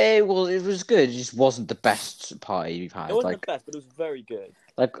 It was good. It just wasn't the best pie we've had. It wasn't like the best, but it was very good.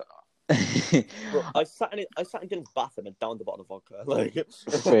 like. Bro, I sat in Dylan's bathroom and downed the bottle of vodka. Like,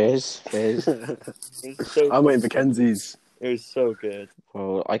 Fizz. I'm waiting for Kenzie's. It was so good.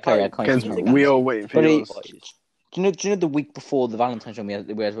 Well, I can't. Kenzie, we all waiting for But yours. Do you know the week before the Valentine's show we had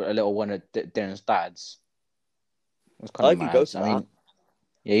a little one at Darren's dad's? It was kind of I mad. could go to I that. mean,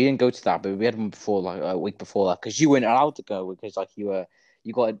 yeah, you didn't go to that, but we had one before, like a week before that, because you weren't allowed to go because like you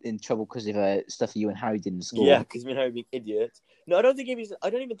got in trouble because of stuff that you and Harry did in school. Yeah, because me and Harry being idiots. No, I don't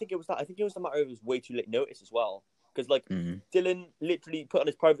even think it was that. I think it was the matter of it was way too late notice as well. Because like Dylan literally put on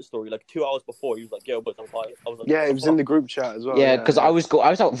his private story like 2 hours before. He was like, "Yo, but I'm fine." I was like, Yeah, it was in the group chat as well. Yeah, because I was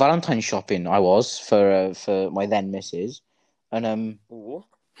out Valentine's shopping. I was for my then missus, and Ooh.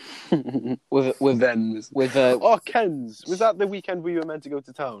 with Ken's, was that the weekend we were meant to go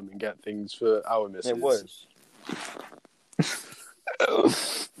to town and get things for our missus? It was.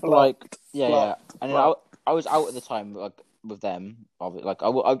 Like yeah. And I was out at the time like with them. Like I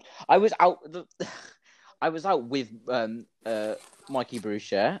was out. I was out with Mikey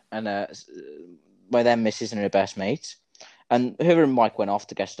Bruce and my then missus and her best mate, and her and Mike went off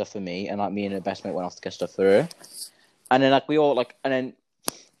to get stuff for me, and like me and her best mate went off to get stuff for her, and then like we all like, and then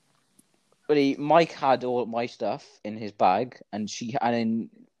really Mike had all my stuff in his bag, and then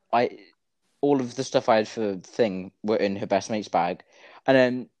all of the stuff I had for thing were in her best mate's bag, and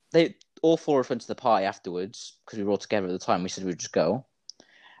then they all four of us went to the party afterwards because we were all together at the time. We said we'd just go.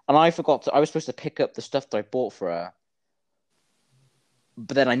 And I forgot I was supposed to pick up the stuff that I bought for her.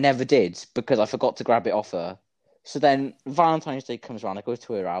 But then I never did because I forgot to grab it off her. So then Valentine's Day comes around, I go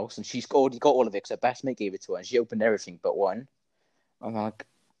to her house and she's already got all of it because her best mate gave it to her and she opened everything but one. I'm like,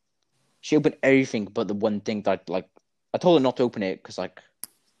 she opened everything but the one thing that I told her not to open it because like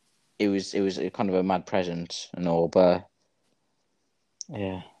it was kind of a mad present and all, but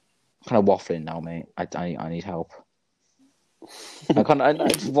yeah. I'm kind of waffling now, mate. I need help. I'm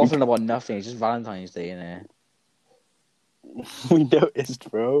just waffling about nothing. It's just Valentine's Day, innit? We noticed,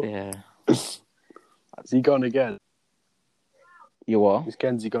 bro. Yeah. Has he gone again? You what? Is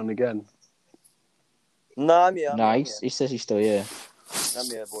Kenzie gone again? Nah, I'm here. Nice. He says he's still here. I'm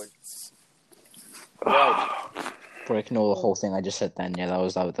here, boys. Right. Breaking all the whole thing I just said then. Yeah, that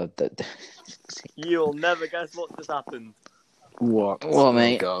was that. You'll never guess what just happened. What? What,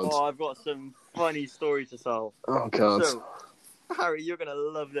 mate? God. Oh, I've got some funny stories to tell. Oh, God. So, Harry, you're gonna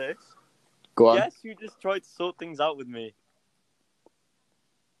love this. Go on. Guess who just tried to sort things out with me?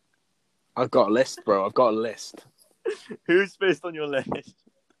 I've got a list, bro. I've got a list. Who's first on your list?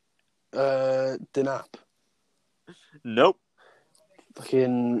 Dinap. Nope.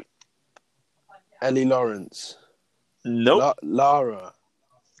 Fucking Ellie Lawrence. Nope. Lara.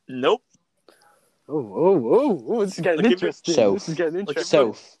 Nope. Oh, this is getting Look, interesting. So- This is getting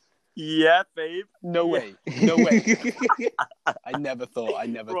interesting. Soph. Yeah, babe. No way. No way. I never thought.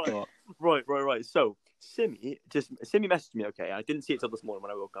 thought. Right. So, Simi messaged me, okay? I didn't see it till this morning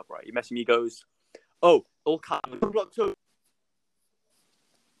when I woke up, right? He messaged me, he goes, "Oh, all caps.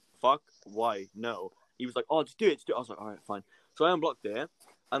 Fuck, why? No." He was like, "Oh, just do it. I was like, "All right, fine." So I unblocked it,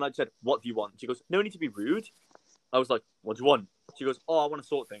 and I said, "What do you want?" She goes, "No need to be rude." I was like, "What do you want?" She goes, "Oh, I want to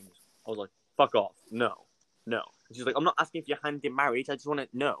sort things." I was like, "Fuck off. No. And she's like, "I'm not asking for your hand in marriage. I just want to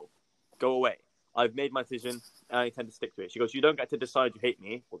know. Go away. I've made my decision, and I intend to stick to it." She goes, "You don't get to decide you hate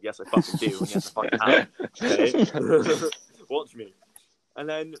me." Well, yes, I fucking do, and yes, I fucking have. Okay? Watch me. And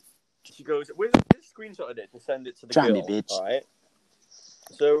then she goes, "Where's this screenshot of it to send it to the Try girl?" me, bitch. All right.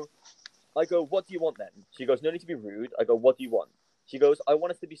 So I go, "What do you want then?" She goes, "No need to be rude." I go, "What do you want?" She goes, "I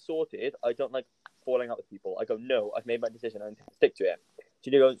want us to be sorted. I don't like falling out with people." I go, "No, I've made my decision. I intend to stick to it." She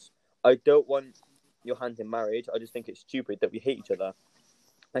goes, "I don't want your hand in marriage. I just think it's stupid that we hate each other."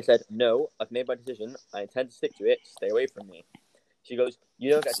 I said, "No, I've made my decision. I intend to stick to it. Stay away from me." She goes,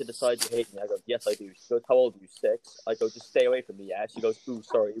 you don't get to decide you hate me. I go, yes, I do. She goes, how old are you? 6. I go, just stay away from me, yeah? She goes, ooh,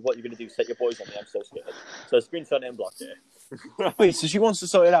 sorry. What are you going to do? Set your boys on me? I'm so scared. So I screenshot it and blocked it. Wait, so she wants to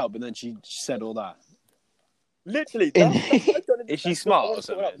sort it out, but then she said all that. Literally. Is she smart or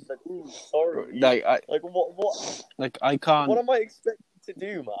something? Like, ooh, sorry. Like, what? like I can't. What am I expected to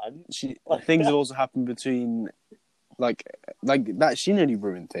do, man? Things have also happened between, like that. She nearly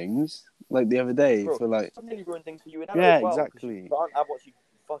ruined things. Like the other day, Bro, for like. I'm nearly ruining things for you. Yeah, as well, exactly. She can't have what she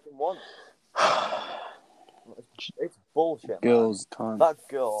fucking wants. It's bullshit, Girls man. can't. That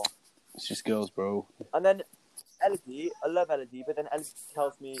girl. It's just girls, bro. And then Elodie, I love Elodie, but then Elodie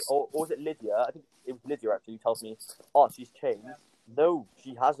tells me, or was it Lydia? I think it was Lydia actually who tells me, oh, she's changed. No,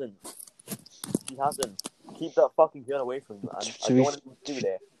 she hasn't. She hasn't. Keep that fucking girl away from me, man. I don't want to do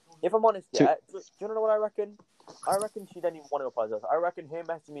it. If I'm honest, yeah, do you know what I reckon? I reckon she didn't even want to apologize. I reckon her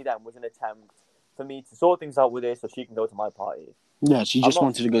messaging me then was an attempt for me to sort things out with her so she can go to my party. Yeah, she just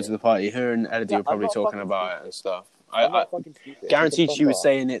wanted to go to the party. Her and Elodie were probably talking about it and stuff. I guaranteed she was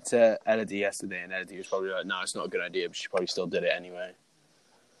saying it to Elodie yesterday, and Elodie was probably like, no, it's not a good idea, but she probably still did it anyway.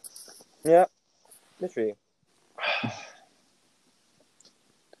 Yeah, literally.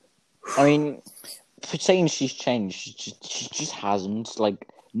 I mean, for saying she's changed, she just hasn't. Like,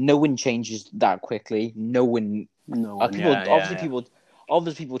 no one changes that quickly. No one. People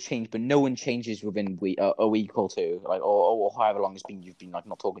change, but no one changes within a week or two, like or however long you've been like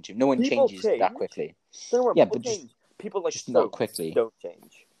not talking to. No one changes that quickly. Yeah, but people like just not quickly don't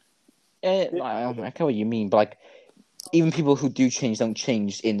change. I get what you mean, but like even people who do change don't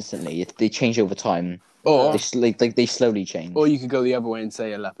change instantly. They change over time. Or they slowly change. Or you could go the other way and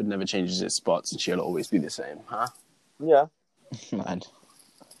say a leopard never changes its spots and she'll always be the same, huh? Yeah. Man.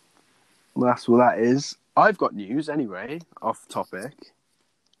 Well, that's what that is. I've got news anyway, off topic.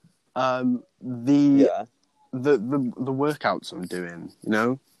 The workouts I'm doing, you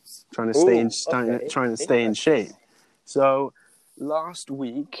know, trying to stay in shape. So last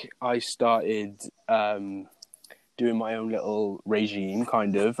week I started doing my own little regime,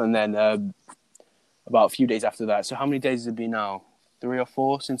 kind of, and then about a few days after that. So how many days has it been now? 3 or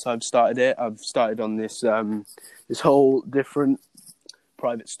 4 since I've started it. I've started on this this whole different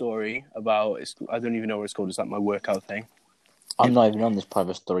private story about. I don't even know what it's called. It's like my workout thing. I'm not even on this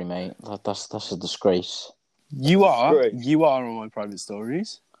private story, mate. That's a disgrace. You are on my private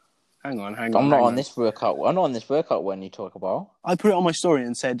stories. Hang on. I'm not on this workout. I'm not on this workout when you talk about. I put it on my story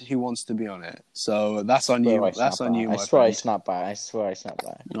and said who wants to be on it. So that's on you. That's on you. I swear I snapped back.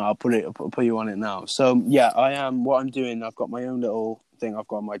 I'll put you on it now. So yeah, I am. What I'm doing, I've got my own little thing. I've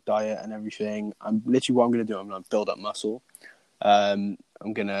got my diet and everything. I'm literally what I'm gonna do. I'm gonna build up muscle. I'm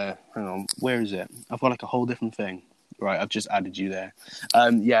gonna hang on. Where is it? I've got like a whole different thing. Right, I've just added you there. So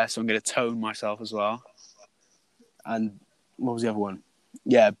I'm gonna tone myself as well. And what was the other one?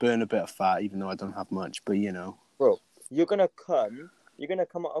 Yeah, burn a bit of fat, even though I don't have much. But you know, bro, you're gonna come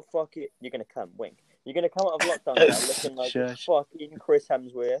out of fucking. You're gonna come. Wink. You're gonna come out of lockdown now looking like fucking Chris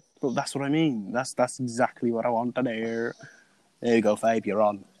Hemsworth. Well, that's what I mean. That's exactly what I want to do. There you go, Fabe. You're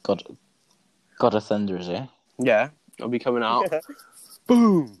on. God of Thunder is it? Yeah, I'll be coming out. Yeah.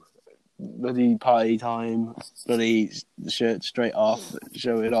 Boom. Bloody party time. Bloody shirt straight off.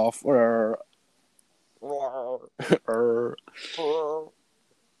 Show it off. But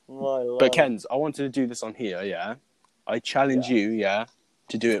Kenz, I wanted to do this on here, yeah? I challenge you, yeah,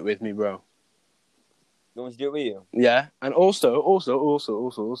 to do it with me, bro. You want to do it with you? Yeah, and also,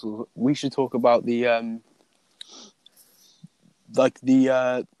 we should talk about the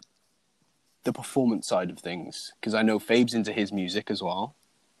performance side of things, because I know Fabe's into his music as well,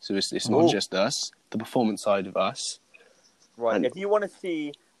 so it's not just us. The performance side of us. Right. And if you want to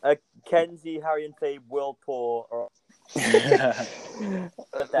see Kenzie, Harry, and Fabe world tour, or we've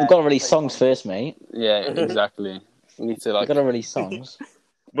got to release songs first, mate. Yeah, exactly. We need to we've got to release songs.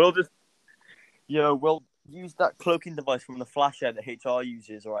 We'll use that cloaking device from the Flashhead that HR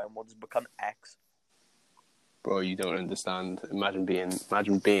uses, right, and we'll just become X. Bro, you don't understand. Imagine being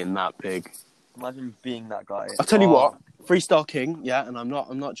that big. Imagine being that guy. I'll tell you what, Freestyle King, yeah, and I'm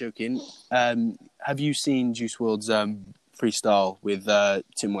not joking. Have you seen Juice WRLD's freestyle with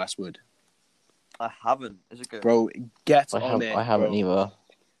Tim Westwood? I haven't. Is it good? Bro, get on it. I haven't either.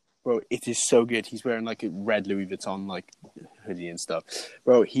 Bro, it is so good. He's wearing like a red Louis Vuitton like hoodie and stuff.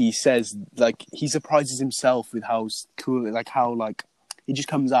 Bro, he says like he surprises himself with how cool, like how like he just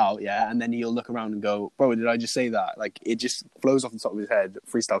comes out, yeah, and then he'll look around and go, "Bro, did I just say that?" Like it just flows off the top of his head.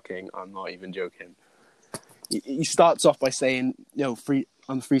 Freestyle King. I'm not even joking. He starts off by saying, "I'm the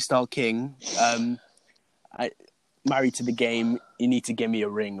Freestyle King. Married to the game. You need to give me a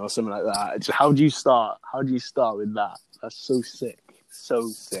ring or something like that." How do you start? How do you start with that? That's so sick. So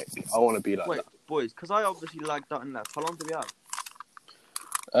sick. I want to be like Wait, boys, because I obviously lagged out and left. How long do we have?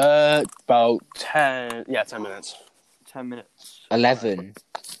 that. About 10 minutes. 10 minutes. 11.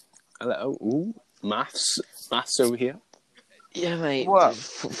 Hello. Ooh, maths over here. Yeah, mate. What?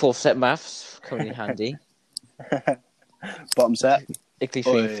 Fourth set maths coming in handy. Bottom set. Italy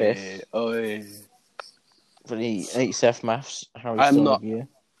 3 fifth. Oi. For the 8th set maths. Harry I'm still not- with you.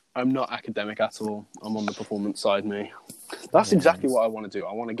 I'm not academic at all. I'm on the performance side, me. That's exactly what I want to do.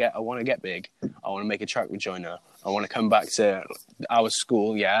 I want to get big. I want to make a track with Joyner. I want to come back to our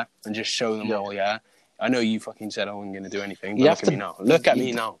school, yeah, and just show them all, yeah. I know you fucking said I wasn't going to do anything, but You look have at to- me now. Look at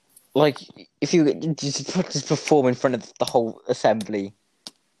me now. Like, if you just perform in front of the whole assembly.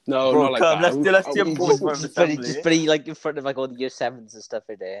 No, Bro, not like come, that. let's do a Just- board for an just assembly. be like in front of like all the year 7s and stuff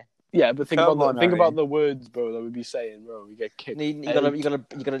in there. Yeah, but think Come on, about Harry. the words, bro, that we'd be saying, bro. We get kicked. You gotta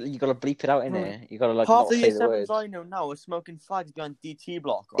bleep it out in there. You gotta like Half not the say year the sevens words. I know now are smoking fags behind DT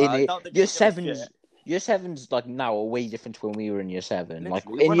block, In right? I it, doubt they year just give a sevens, shit. year sevens like now are way different to when we were in year 7. Like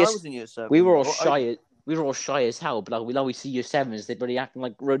Literally, in when year, I was in year 7, we were all bro, shy. We were all shy as hell. But like we always see year 7s, they're really acting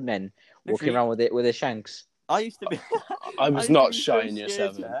like roadmen, walking Literally. around with their shanks. I used to be. I was used to not be shy so in year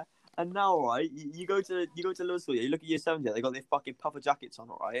scared, 7. yeah. And now, right, you go to low school, yeah, you look at year 7, yeah, they got their fucking puffer jackets on,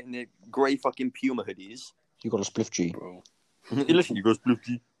 right, and their grey fucking Puma hoodies. You got a spliff G. Bro. Listen, you got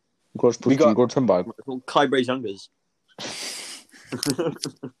splifty. You got a spliff We G. got- You got a turn bag. Kai Bray's youngers.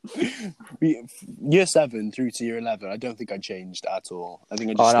 Year 7 through to year 11, I don't think I changed at all. I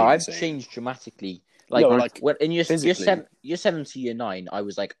think I just Oh stayed no, the I've same. changed dramatically. No, Like, like, when, in year physically. 7 to year 9, I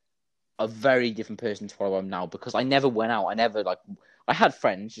was like a very different person to what I am now because I never went out. I had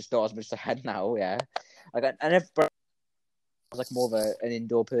friends, just not as much as I had now. Yeah, like I never. I was like more of an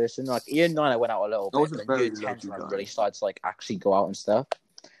indoor person. Like year 9, I went out a little I bit. was a But very year 10 lucky when I guy. really started to like actually go out and stuff.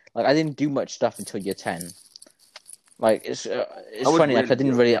 Like I didn't do much stuff until year 10. Like it's was funny. Like I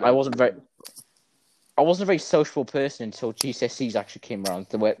didn't really. lucky. I wasn't a very sociable person until GCSEs actually came around.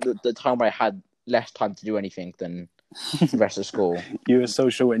 The time where I had less time to do anything than the rest of school. You were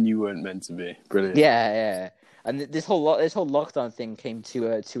social when you weren't meant to be. Brilliant. Yeah. And this whole lockdown thing came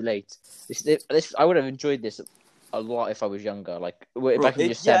too late. This I would have enjoyed this a lot if I was younger. Like back in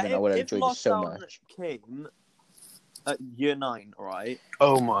year 7, I would have enjoyed this so much. Came at year 9, right?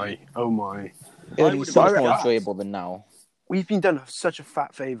 Oh my. It would have been would've so much been- more enjoyable than now. We've been done such a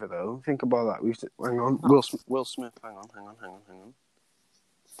fat favour, though. Think about that. Hang on. Will Smith. Hang on.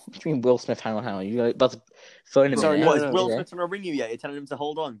 What do you mean, Will Smith? Hang on. You about to phone him? Sorry, in no, What, there? is Will Yeah. Smith trying to ring you yet? You're telling him to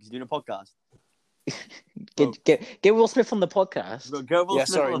hold on because he's doing a podcast. Get Will Smith on the podcast. Go Will Yeah,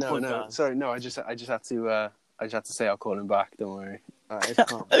 Smith sorry, on the no. podcast. Sorry, no. I just had to say I'll call him back. Don't worry. Alright, it's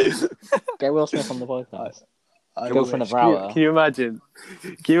calm. Get Will Smith on the podcast. I Go wish. for another hour. Can you imagine?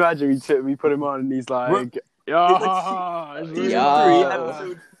 We put him on and he's like, Season 3, Yeah.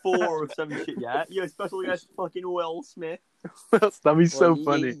 episode 4 or some shit, yeah? You're a special guest fucking Will Smith. That'd be so Well,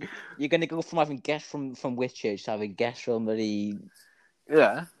 funny. You're gonna go from having guests from Whitchurch to having guests from the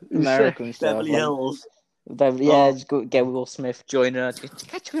Yeah. American stuff. Beverly like- Hills. Just go get Will Smith, join her.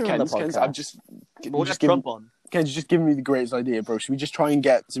 Catch her on the Ken's, podcast. We'll get Trump on. Ken's just giving me the greatest idea, bro. Should we just try and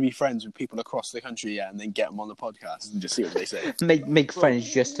get to be friends with people across the country, yeah, and then get them on the podcast and just see what they say? Make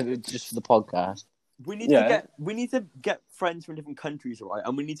friends just for the podcast. We need to get friends from different countries, right?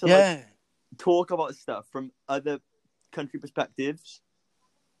 And we need to like talk about stuff from other country perspectives.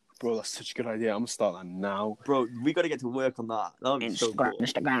 Bro, that's such a good idea. I'm gonna start that now. Bro, we got to get to work on that. That would be so cool.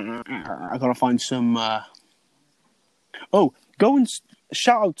 Instagram. I gotta find some. Oh, go and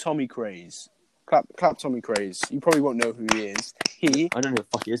shout out Tommy Craze. Clap Tommy Craze. You probably won't know who he is. I don't know who the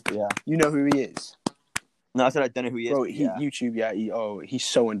fuck he is, but yeah. You know who he is. No, I said I don't know who he is. Bro, but yeah. YouTube, yeah. He's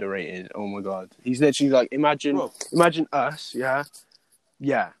so underrated. Oh my god, he's literally like imagine us,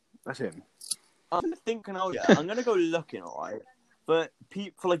 yeah, that's him. I'm thinking, I'm gonna go looking, alright, for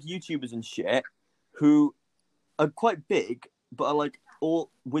like YouTubers and shit who are quite big, but are like all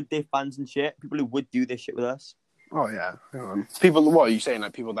with their fans and shit. People who would do this shit with us. Oh yeah, hang on. People, what are you saying?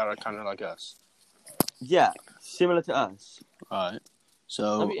 Like people that are kind of like us. Yeah, similar to us. All right. That'd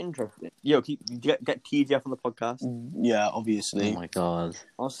So be interesting. Yo, get TGF on the podcast. yeah, Oh obviously. my god,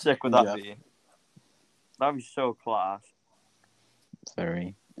 How sick would that Yeah. be? That'd be so class.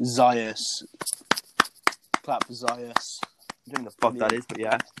 very. Zayas. Clap for Zayas. I don't know the fuck that is, but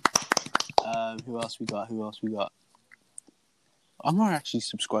yeah. Who else we got? I'm not actually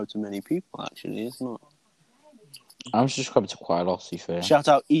subscribed to many people. Actually, it's not. I'm subscribed to quite a lot, to be fair. Shout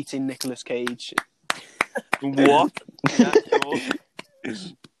out eating Nicolas Cage. What? Yeah,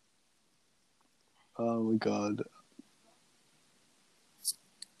 sure. Oh my god.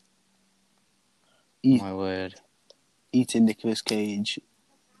 My word. Eating Nicolas Cage,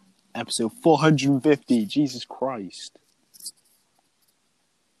 episode 450. Jesus Christ.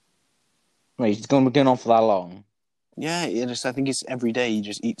 Wait, it's going to be going on for that long? Yeah, I think it's every day he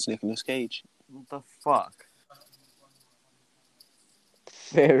just eats Nicolas Cage. What the fuck?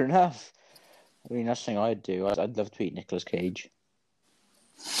 Fair enough. I mean, that's something I'd do. I'd love to eat Nicolas Cage.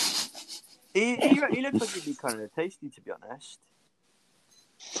 He looks like he'd be kind of tasty, to be honest.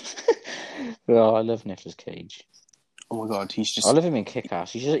 Oh, I love Nicolas Cage. Oh my god, he's just... I love him in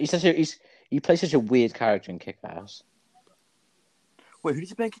Kick-Ass. He plays such a weird character in Kick-Ass. Wait, who does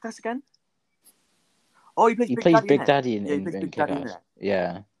he play in Kick-Ass again? Oh, he plays Big Daddy in he plays Big Daddy in Kick-Ass. it.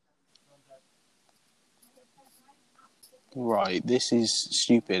 Yeah. Right, this is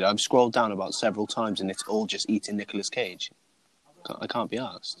stupid. I've scrolled down about several times and it's all just eating Nicolas Cage. I can't be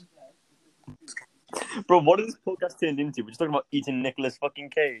asked. Bro, what has this podcast turned into? We're just talking about eating Nicolas fucking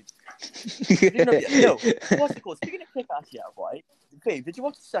Cage. No, what's it called? Speaking of Kick-Ass, yeah, right? Babe, did you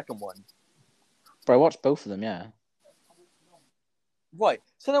watch the second one? But I watched both of them, yeah. Right,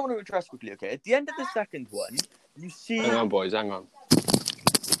 so I want to address quickly, okay? At the end of the second one, you see... Hang on, boys, hang on.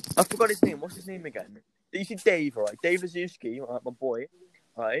 I forgot his name. What's his name again? You see Dave, right? Dave Azuski, right, my boy,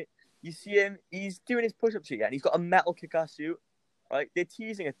 right? You see him, he's doing his push-ups again. He's got a metal Kick-Ass suit, right? They're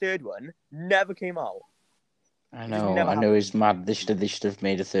teasing a third one. Never came out. I know it's mad. They should have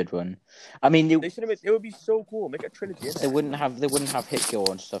made a third one. I mean, They should have. It would be so cool. Make a trilogy. they wouldn't have Hit Girl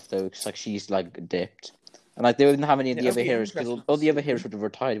and stuff though, because like she's like dipped, and like they wouldn't have any of the other heroes because all the other heroes would have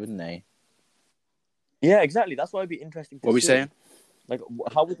retired, wouldn't they? Yeah, exactly. That's why it'd be interesting. What are we saying? Like,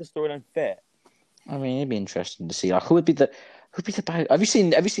 how would the storyline fit? I mean, it'd be interesting to see. Like, who would be the bad? Have you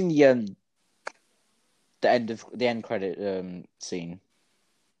seen the end credit scene?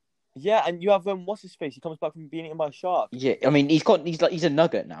 Yeah, and you have what's his face? He comes back from being eaten by a shark. Yeah, I mean, he's a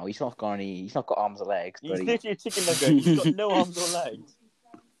nugget now. He's not got arms or legs. He's But literally a chicken nugget. He's got no arms or legs.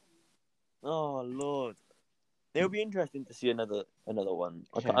 Oh Lord, it would be interesting to see another one.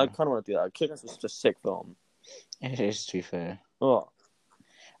 I kind of want to do that. Kick-Ass was such a sick film. It is, to be fair. Oh,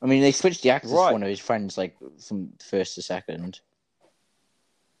 I mean, they switched the actors Right. for one of his friends, like from first to second.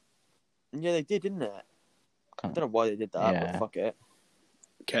 yeah, they did, didn't they? I don't know why they did that, Yeah. but fuck it.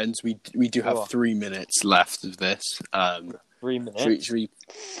 Kens, we do have 3 minutes left of this. 3 minutes. Should we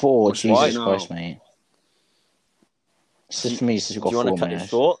 4, What's Jesus right now? Christ, mate. So for me, since we've Do got you want 4 to cut it minutes.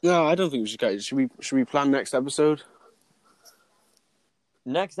 short? No, I don't think we should cut it. Should we plan next episode?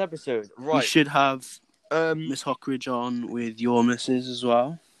 Next episode, We right? should have Miss Hockridge on with your missus as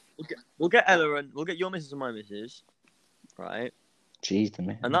well. We'll get Ella and we'll get your missus and my missus, right? Jeez,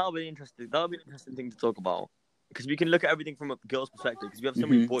 man. And that'll be interesting. That'll be an interesting thing to talk about because we can look at everything from a girl's perspective. Because we have so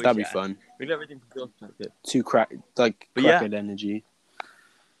many boys. That'd be here. fun. We look at everything from a girl's perspective. Two But yeah. crackhead energy.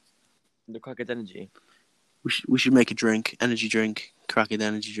 The crackhead energy. We should make a drink, energy drink, crackhead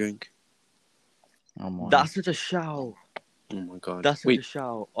energy drink. Oh my. That's such a shout. Oh my god. That's such Wait, a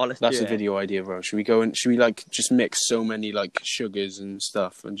shout. Oh, let's that's do a it. video idea, bro. Should we like just mix so many like sugars and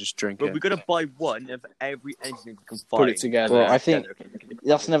stuff and just drink But it? we're gonna buy one of every engine we can find. Put it together. Well, I think Okay.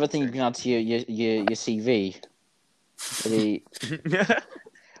 that's another thing you can add to your CV. The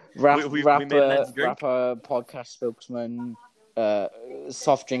We made Let's Drink. rapper, podcast spokesman,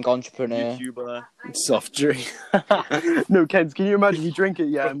 soft drink entrepreneur. YouTuber. Soft drink. No, Kens, can you imagine we drink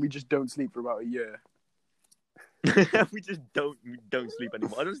it, and we just don't sleep for about a year? We just don't sleep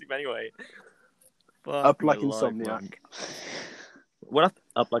anymore. I don't sleep anyway. Up like My life, insomniac. man. What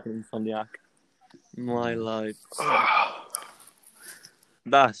up like an insomniac? My life.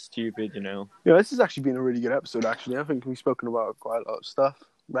 That's stupid, you know. Yeah, this has actually been a really good episode, actually. I think we've spoken about quite a lot of stuff.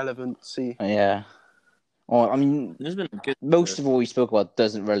 Relevancy. Yeah. Well, I mean, There's been a good. most of what we spoke about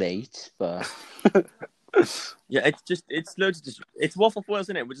doesn't relate, but Yeah, it's loads of just it's waffle foils,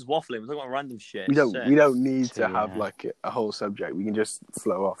 isn't it? We're just waffling. We're talking about random shit. We don't need to Yeah. have like a whole subject. We can just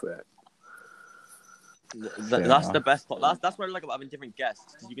flow off it. That's enough. the best part. That's what I like about having different guests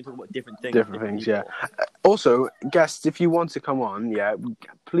because you can talk about different things. Different things, yeah. Also, guests, if you want to come on,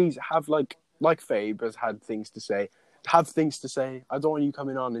 please have like Fabe has had things to say. Have things to say. I don't want you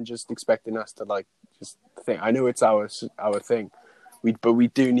coming on and just expecting us to like just think. I know it's our thing, but we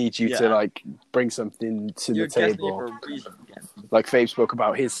do need you to like bring something to You're the table. for a reason, again. Like Fabe spoke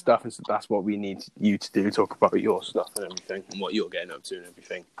about his stuff, and so that's what we need you to do. Talk about your stuff and everything, and what you're getting up to and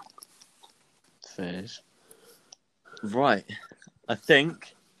everything. Fairs. Right. I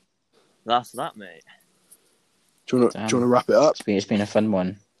think that's that, mate. Do you want to wrap it up? It's been a fun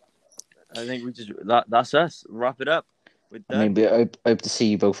one. I think we just that's us. Wrap it up with that. I mean, I hope to see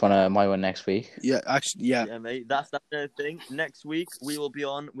you both on my one next week. Yeah, actually, yeah. Yeah, mate. That's that thing. Next week we will be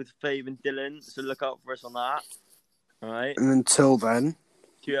on with Fave and Dylan, so look out for us on that. All right. And until then,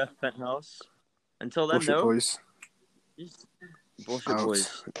 2F Penthouse. Until then, bullshit though. boys. Bullshit Out.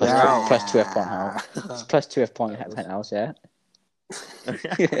 boys. Plus, Yeah. plus 2F penthouse. Plus 2F point penthouse, yeah.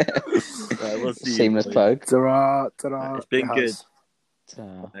 Right, we'll see. Shameless you, boys. plug. Ta-ra, ta-ra. It's been It good. has.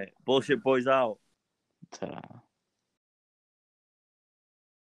 Ta-ra. Right. Bullshit boys out. Ta-ra.